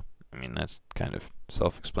mean, that's kind of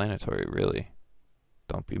self-explanatory, really.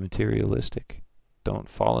 Don't be materialistic. Don't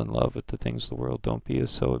fall in love with the things of the world. Don't be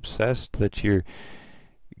so obsessed that you're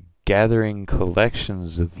gathering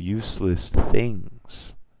collections of useless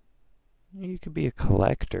things. You could be a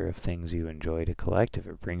collector of things you enjoy to collect if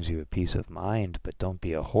it brings you a peace of mind, but don't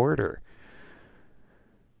be a hoarder.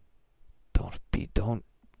 Don't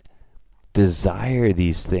desire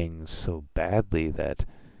these things so badly that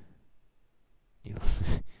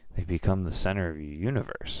they become the center of your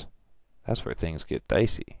universe. That's where things get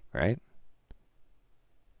dicey, right?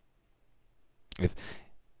 If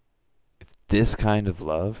this kind of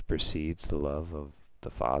love precedes the love of the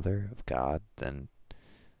Father, of God, then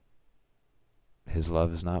his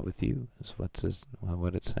love is not with you, is what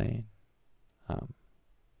it's saying.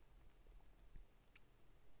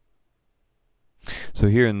 So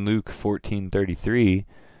here in Luke 14:33,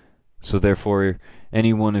 so therefore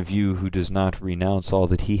any one of you who does not renounce all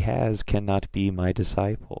that he has cannot be my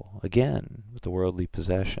disciple. Again, with the worldly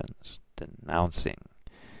possessions, denouncing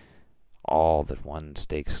all that one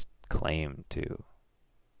stakes claim to.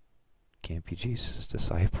 Can't be Jesus'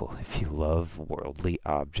 disciple if you love worldly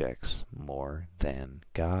objects more than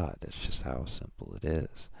God. That's just how simple it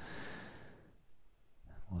is.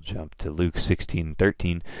 We'll jump to Luke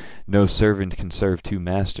 16:13. No servant can serve two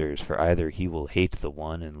masters, for either he will hate the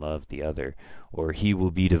one and love the other, or he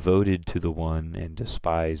will be devoted to the one and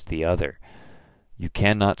despise the other. You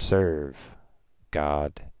cannot serve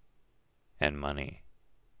God and money.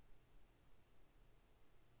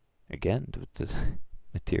 Again, with the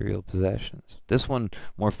material possessions. This one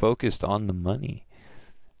more focused on the money.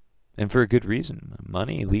 And for a good reason.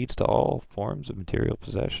 Money leads to all forms of material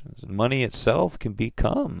possessions. And money itself can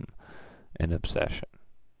become an obsession.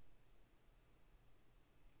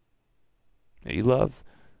 You love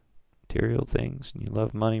material things and you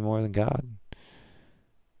love money more than God.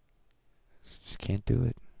 Just can't do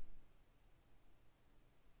it.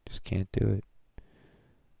 Just can't do it.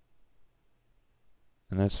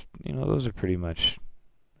 And that's, those are pretty much,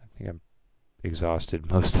 I think I'm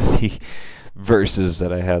exhausted most of the verses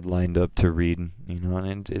that I had lined up to read,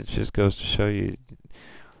 and it just goes to show you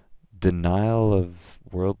denial of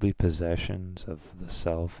worldly possessions, of the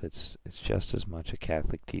self. It's just as much a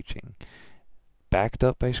Catholic teaching, backed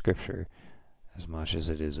up by Scripture, as much as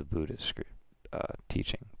it is a Buddhist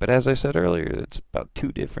teaching. But as I said earlier, it's about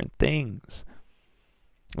two different things.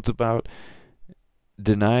 It's about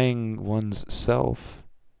denying one's self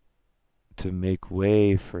to make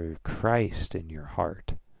way for Christ in your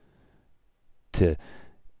heart, to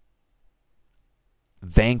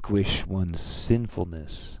vanquish one's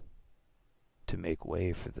sinfulness, to make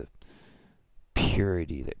way for the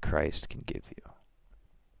purity that Christ can give you.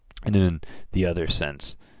 And in the other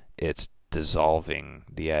sense, it's dissolving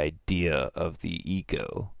the idea of the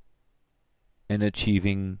ego and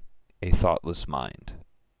achieving a thoughtless mind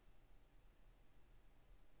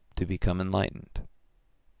to become enlightened.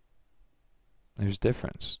 There's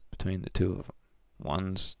difference between the two of them.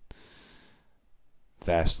 One's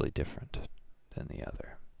vastly different than the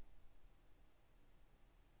other.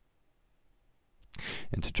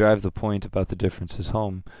 And to drive the point about the differences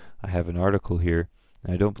home, I have an article here.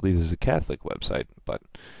 I don't believe this is a Catholic website, but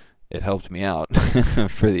it helped me out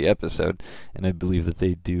for the episode, and I believe that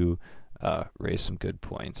they do raise some good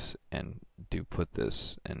points and do put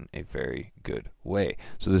this in a very good way.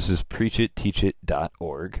 So this is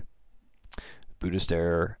preachitteachit.org. Buddhist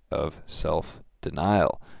error of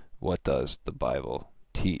self-denial. What does the Bible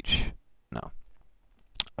teach? Now,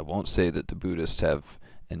 I won't say that the Buddhists have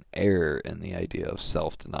an error in the idea of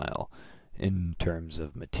self-denial in terms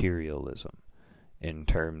of materialism, in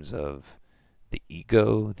terms of the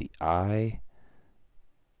ego, the I,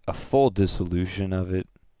 a full dissolution of it.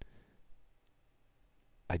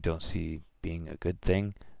 I don't see being a good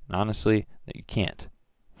thing, and honestly, that you can't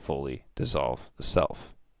fully dissolve the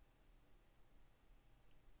self.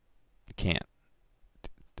 You can't.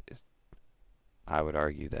 I would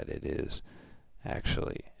argue that it is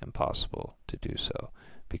actually impossible to do so,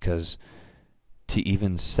 because to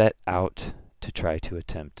even set out to try to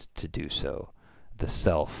attempt to do so, the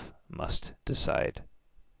self must decide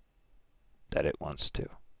that it wants to.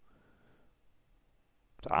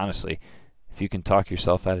 So honestly, if you can talk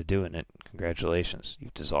yourself out of doing it, congratulations,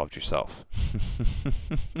 you've dissolved yourself.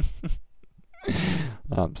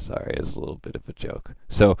 I'm sorry, it's a little bit of a joke.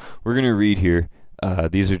 So we're going to read here.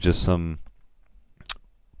 These are just some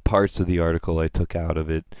parts of the article I took out of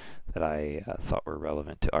it that I thought were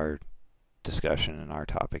relevant to our discussion and our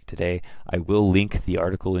topic today. I will link the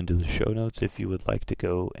article into the show notes if you would like to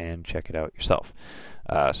go and check it out yourself.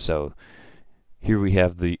 So here we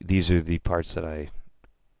have these are the parts that I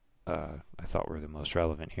thought were the most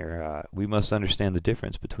relevant here. We must understand the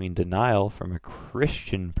difference between denial from a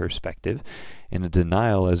Christian perspective and a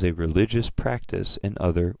denial as a religious practice in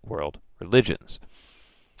other world religions.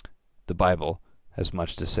 The Bible has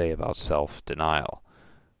much to say about self-denial,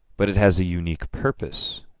 but it has a unique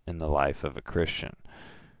purpose in the life of a Christian.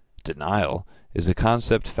 Denial is a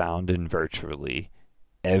concept found in virtually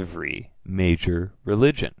every major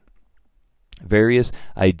religion. Various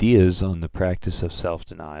ideas on the practice of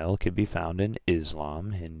self-denial can be found in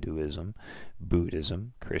Islam, Hinduism,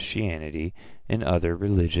 Buddhism, Christianity, and other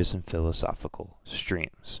religious and philosophical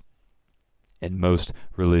streams. In most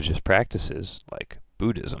religious practices, like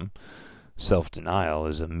Buddhism, self-denial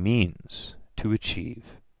is a means to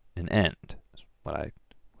achieve an end. What I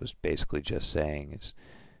was basically just saying is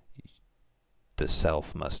the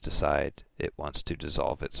self must decide it wants to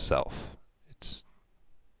dissolve itself. It's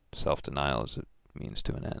self-denial is a means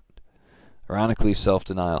to an end. Ironically,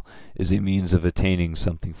 self-denial is a means of attaining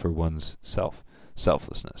something for one's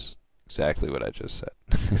selflessness. Exactly what I just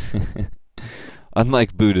said.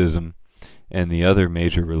 Unlike Buddhism and the other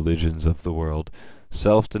major religions of the world,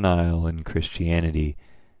 self-denial in Christianity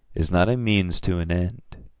is not a means to an end,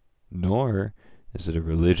 nor is it a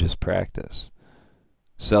religious practice.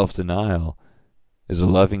 Self-denial is a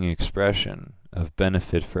loving expression of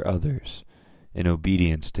benefit for others in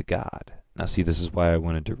obedience to God. Now see, this is why I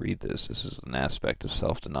wanted to read this. This is an aspect of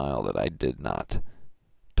self-denial that I did not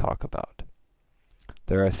talk about.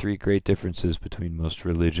 There are three great differences between most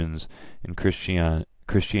religions and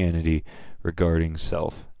Christianity regarding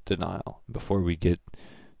self-denial. Before we get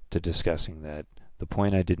to discussing that, the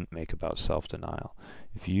point I didn't make about self-denial.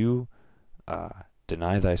 If you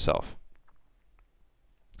deny thyself,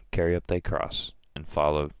 carry up thy cross, and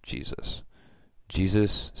follow Jesus.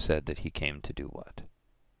 Jesus said that he came to do what?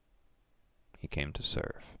 He came to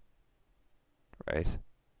serve. Right?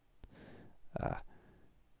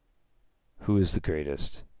 Who is the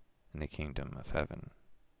greatest in the kingdom of heaven?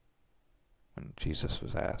 When Jesus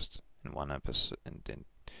was asked, in one episode, in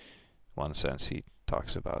one sense, he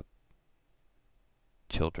talks about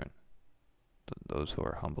children, those who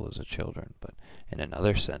are humble as a children, but in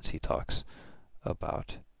another sense, he talks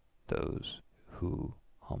about those who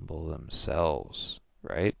humble themselves,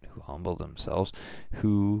 right? Who humble themselves,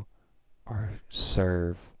 who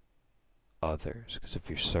serve others. Because if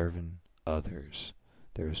you're serving others,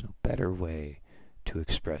 there is no better way to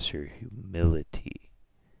express your humility.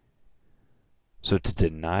 So to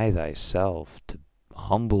deny thyself, to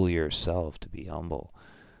humble yourself, to be humble,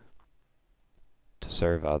 to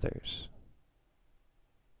serve others.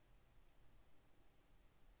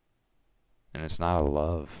 And it's not a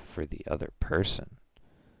love for the other person.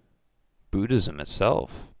 Buddhism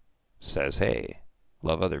itself says, hey,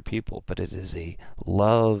 love other people, but it is a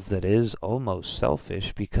love that is almost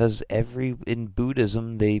selfish, because in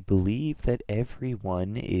Buddhism they believe that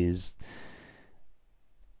everyone is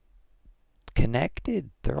connected.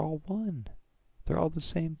 They're all one. They're all the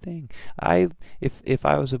same thing. If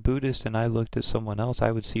I was a Buddhist and I looked at someone else,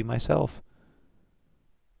 I would see myself.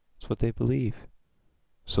 That's what they believe.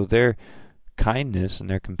 So their kindness and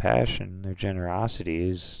their compassion, their generosity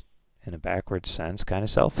is in a backwards sense, kind of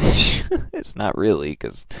selfish. It's not really,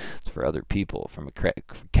 because it's for other people. From a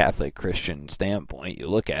Catholic Christian standpoint, you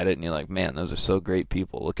look at it and you're like, man, those are so great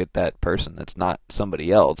people. Look at that person that's not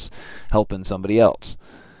somebody else helping somebody else.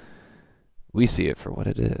 We see it for what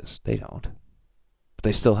it is. They don't. But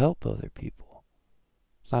they still help other people.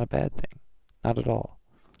 It's not a bad thing. Not at all.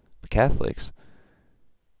 But Catholics,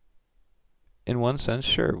 in one sense,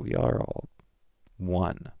 sure, we are all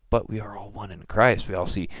one. But we are all one in Christ. We all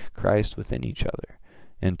see Christ within each other.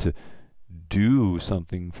 And to do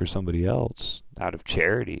something for somebody else out of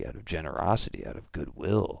charity, out of generosity, out of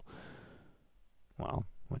goodwill, well,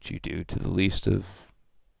 what you do to the least of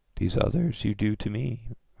these others, you do to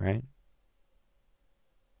me, right?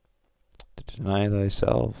 To deny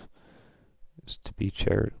thyself is to be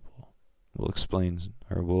charitable. We'll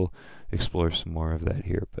explore some more of that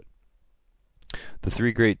here, but the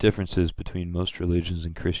three great differences between most religions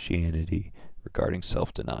and Christianity regarding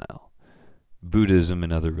self-denial. Buddhism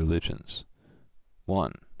and other religions.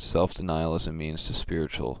 1. Self-denial as a means to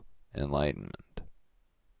spiritual enlightenment.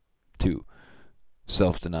 2.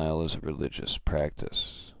 Self-denial as a religious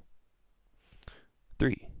practice.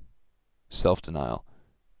 3. Self-denial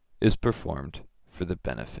is performed for the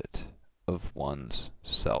benefit of one's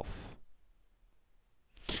self.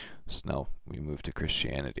 So now we move to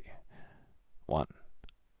Christianity. 1.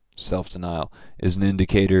 Self-denial is an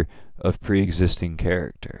indicator of pre-existing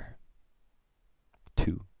character.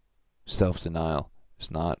 2. Self-denial is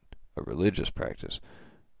not a religious practice.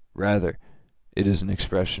 Rather, it is an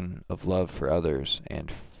expression of love for others and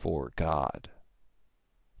for God.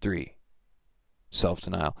 3.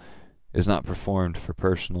 Self-denial is not performed for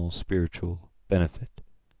personal spiritual benefit.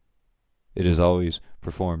 It is always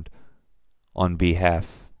performed on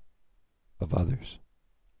behalf of others.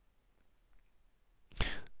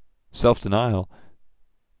 Self-denial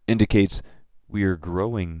indicates we are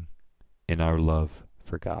growing in our love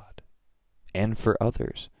for God and for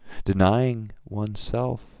others. Denying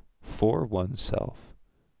oneself for oneself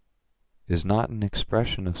is not an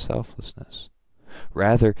expression of selflessness.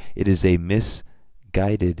 Rather, it is a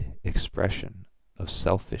misguided expression of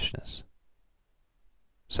selfishness.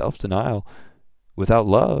 Self-denial without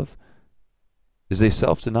love is a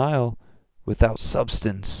self-denial without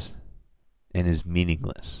substance and is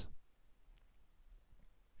meaningless.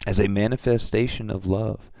 As a manifestation of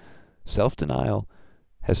love, self-denial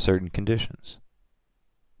has certain conditions.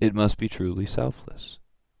 It must be truly selfless.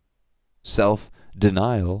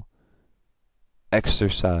 Self-denial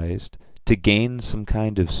exercised to gain some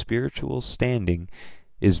kind of spiritual standing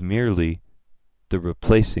is merely the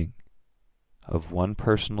replacing of one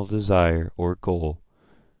personal desire or goal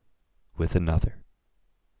with another.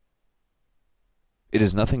 It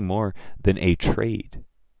is nothing more than a trade,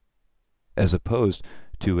 as opposed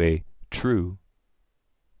to a true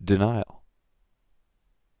denial.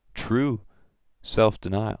 True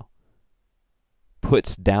self-denial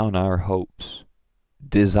puts down our hopes,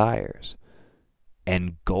 desires,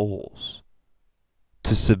 and goals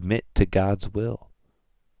to submit to God's will,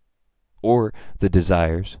 or the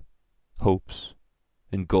desires, hopes,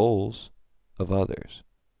 and goals of others.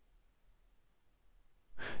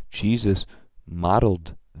 Jesus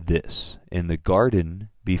modeled this in the garden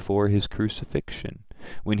before his crucifixion,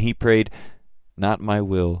 when he prayed, "Not my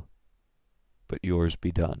will, but yours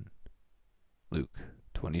be done." Luke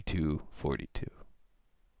 22:42.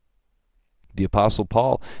 The Apostle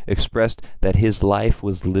Paul expressed that his life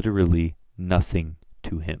was literally nothing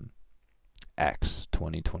to him. Acts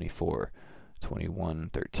 20:24,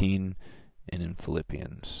 21:13, and in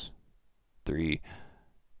Philippians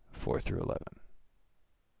 3:4-11.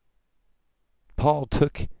 Paul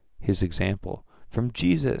took his example from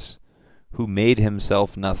Jesus, who made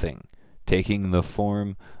himself nothing, taking the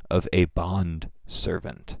form of a bond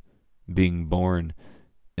servant, being born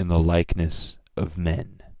in the likeness of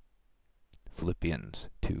men. Philippians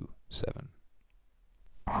 2:7.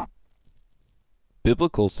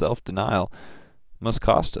 Biblical self-denial must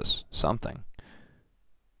cost us something.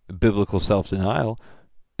 Biblical self-denial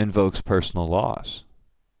invokes personal loss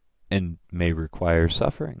and may require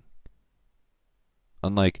suffering.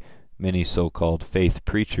 Unlike many so-called faith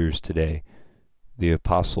preachers today, the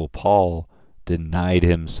Apostle Paul denied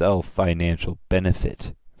himself financial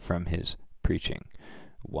benefit from his preaching.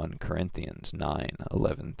 1 Corinthians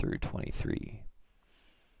 9:11-23,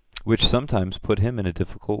 which sometimes put him in a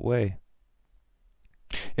difficult way.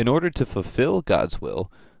 In order to fulfill God's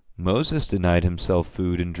will, Moses denied himself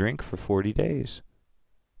food and drink for 40 days.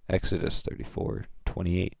 Exodus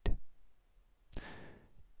 34:28.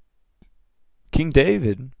 King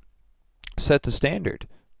David set the standard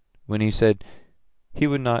when he said he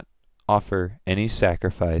would not offer any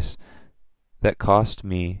sacrifice that cost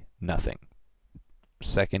me nothing.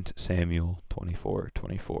 2 Samuel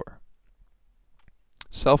 24:24.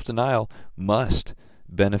 Self-denial must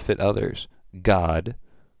benefit others, God,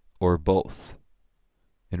 or both.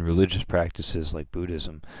 In religious practices like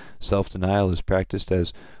Buddhism, self-denial is practiced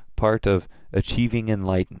as part of achieving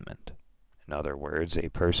enlightenment. In other words, a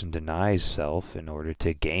person denies self in order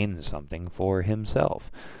to gain something for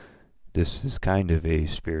himself. This is kind of a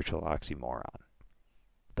spiritual oxymoron.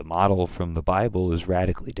 The model from the Bible is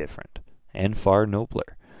radically different and far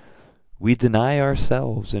nobler. We deny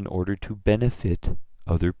ourselves in order to benefit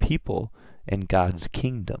other people and God's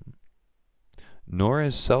kingdom. Nor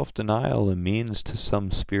is self-denial a means to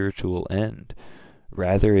some spiritual end.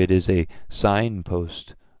 Rather, it is a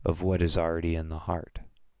signpost of what is already in the heart.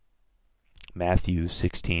 Matthew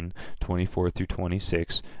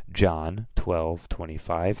 16:24-26, John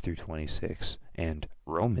 12:25-26, and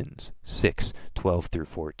Romans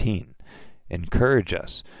 6:12-14 encourage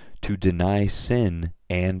us to deny sin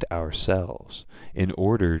and ourselves in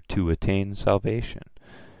order to attain salvation.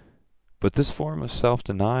 But this form of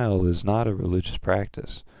self-denial is not a religious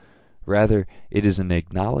practice. Rather, it is an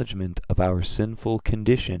acknowledgement of our sinful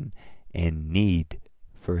condition and need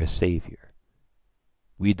for a Savior.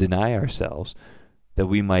 We deny ourselves that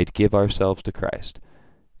we might give ourselves to Christ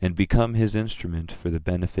and become His instrument for the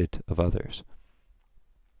benefit of others.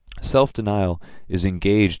 Self-denial is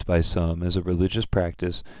engaged by some as a religious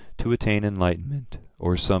practice to attain enlightenment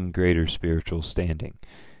or some greater spiritual standing.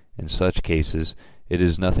 In such cases, it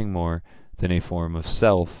is nothing more than a form of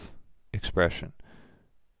self-expression.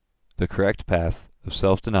 The correct path of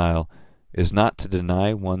self-denial is not to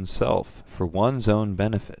deny oneself for one's own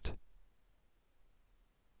benefit.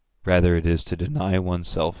 Rather, it is to deny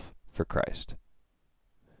oneself for Christ.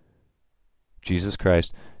 Jesus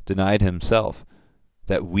Christ denied Himself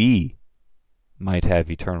that we might have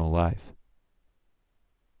eternal life.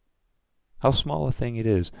 How small a thing it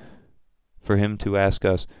is for Him to ask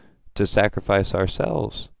us to sacrifice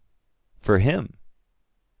ourselves for Him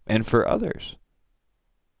and for others,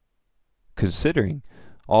 considering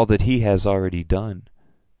all that He has already done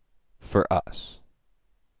for us.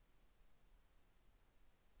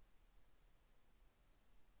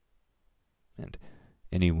 And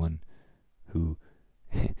anyone who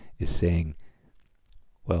is saying,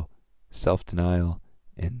 well, self-denial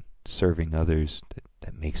and serving others,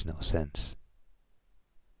 that makes no sense.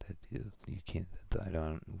 That you can't,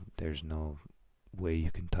 there's no way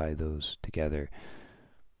you can tie those together.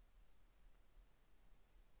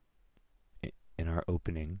 In our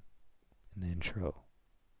opening, in the intro,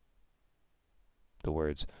 the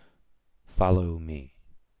words, "Follow me,"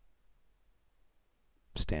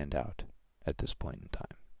 stand out at this point in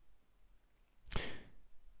time.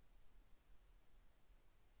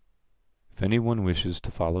 If anyone wishes to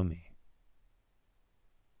follow me,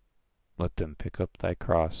 let them pick up thy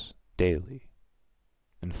cross daily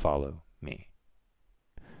and follow me.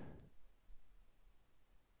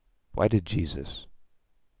 Why did Jesus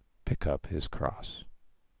pick up His cross,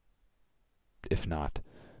 if not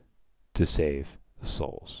to save the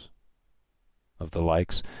souls of the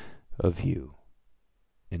likes of you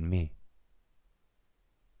and me?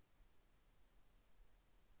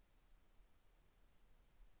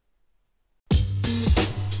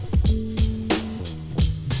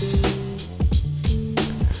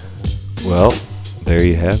 Well, there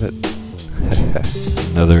you have it.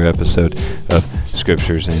 Another episode of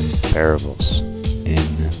Scriptures and Parables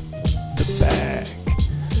in the bag.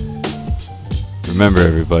 Remember,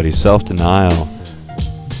 everybody, self-denial,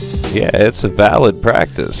 yeah, it's a valid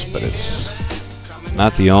practice, but it's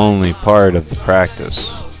not the only part of the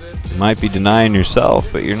practice. You might be denying yourself,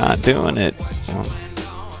 but you're not doing it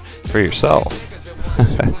for yourself.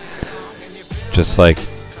 Just like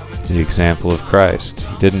the example of Christ.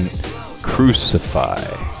 He didn't crucify,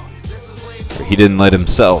 or He didn't let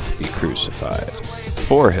Himself be crucified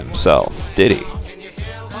for Himself, did He?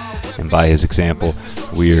 And by His example,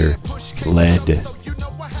 we're led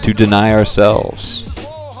to deny ourselves,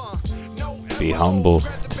 be humble,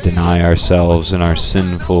 to deny ourselves and our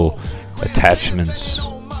sinful attachments,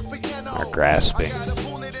 our grasping.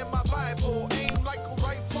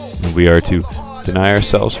 And we are to deny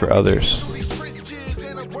ourselves for others,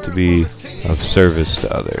 to be of service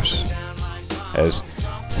to others, as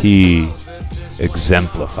He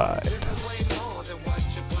exemplified.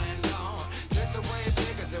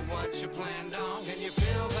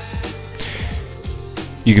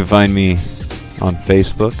 You can find me on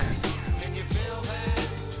Facebook.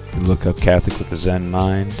 You can look up Catholic with a Zen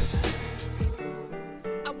Mind.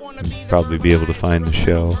 You'll probably be able to find the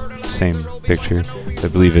show, same picture. I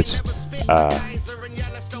believe it's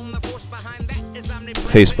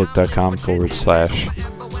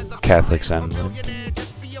Facebook.com/Catholic Zen.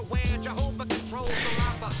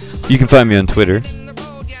 You can find me on Twitter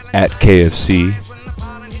at KFC,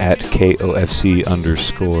 at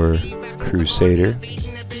KOFC_Crusader.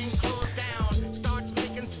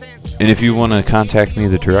 And if you want to contact me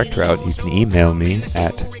the direct route, you can email me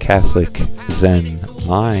at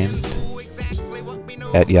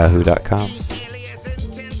CatholicZenMind@yahoo.com.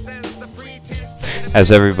 As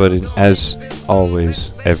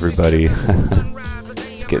always, everybody,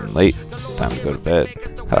 it's getting late. Time to go to bed.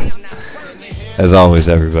 As always,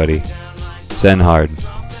 everybody, Zen hard,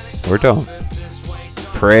 or don't.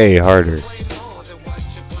 Pray harder.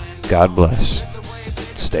 God bless.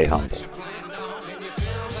 Stay humble.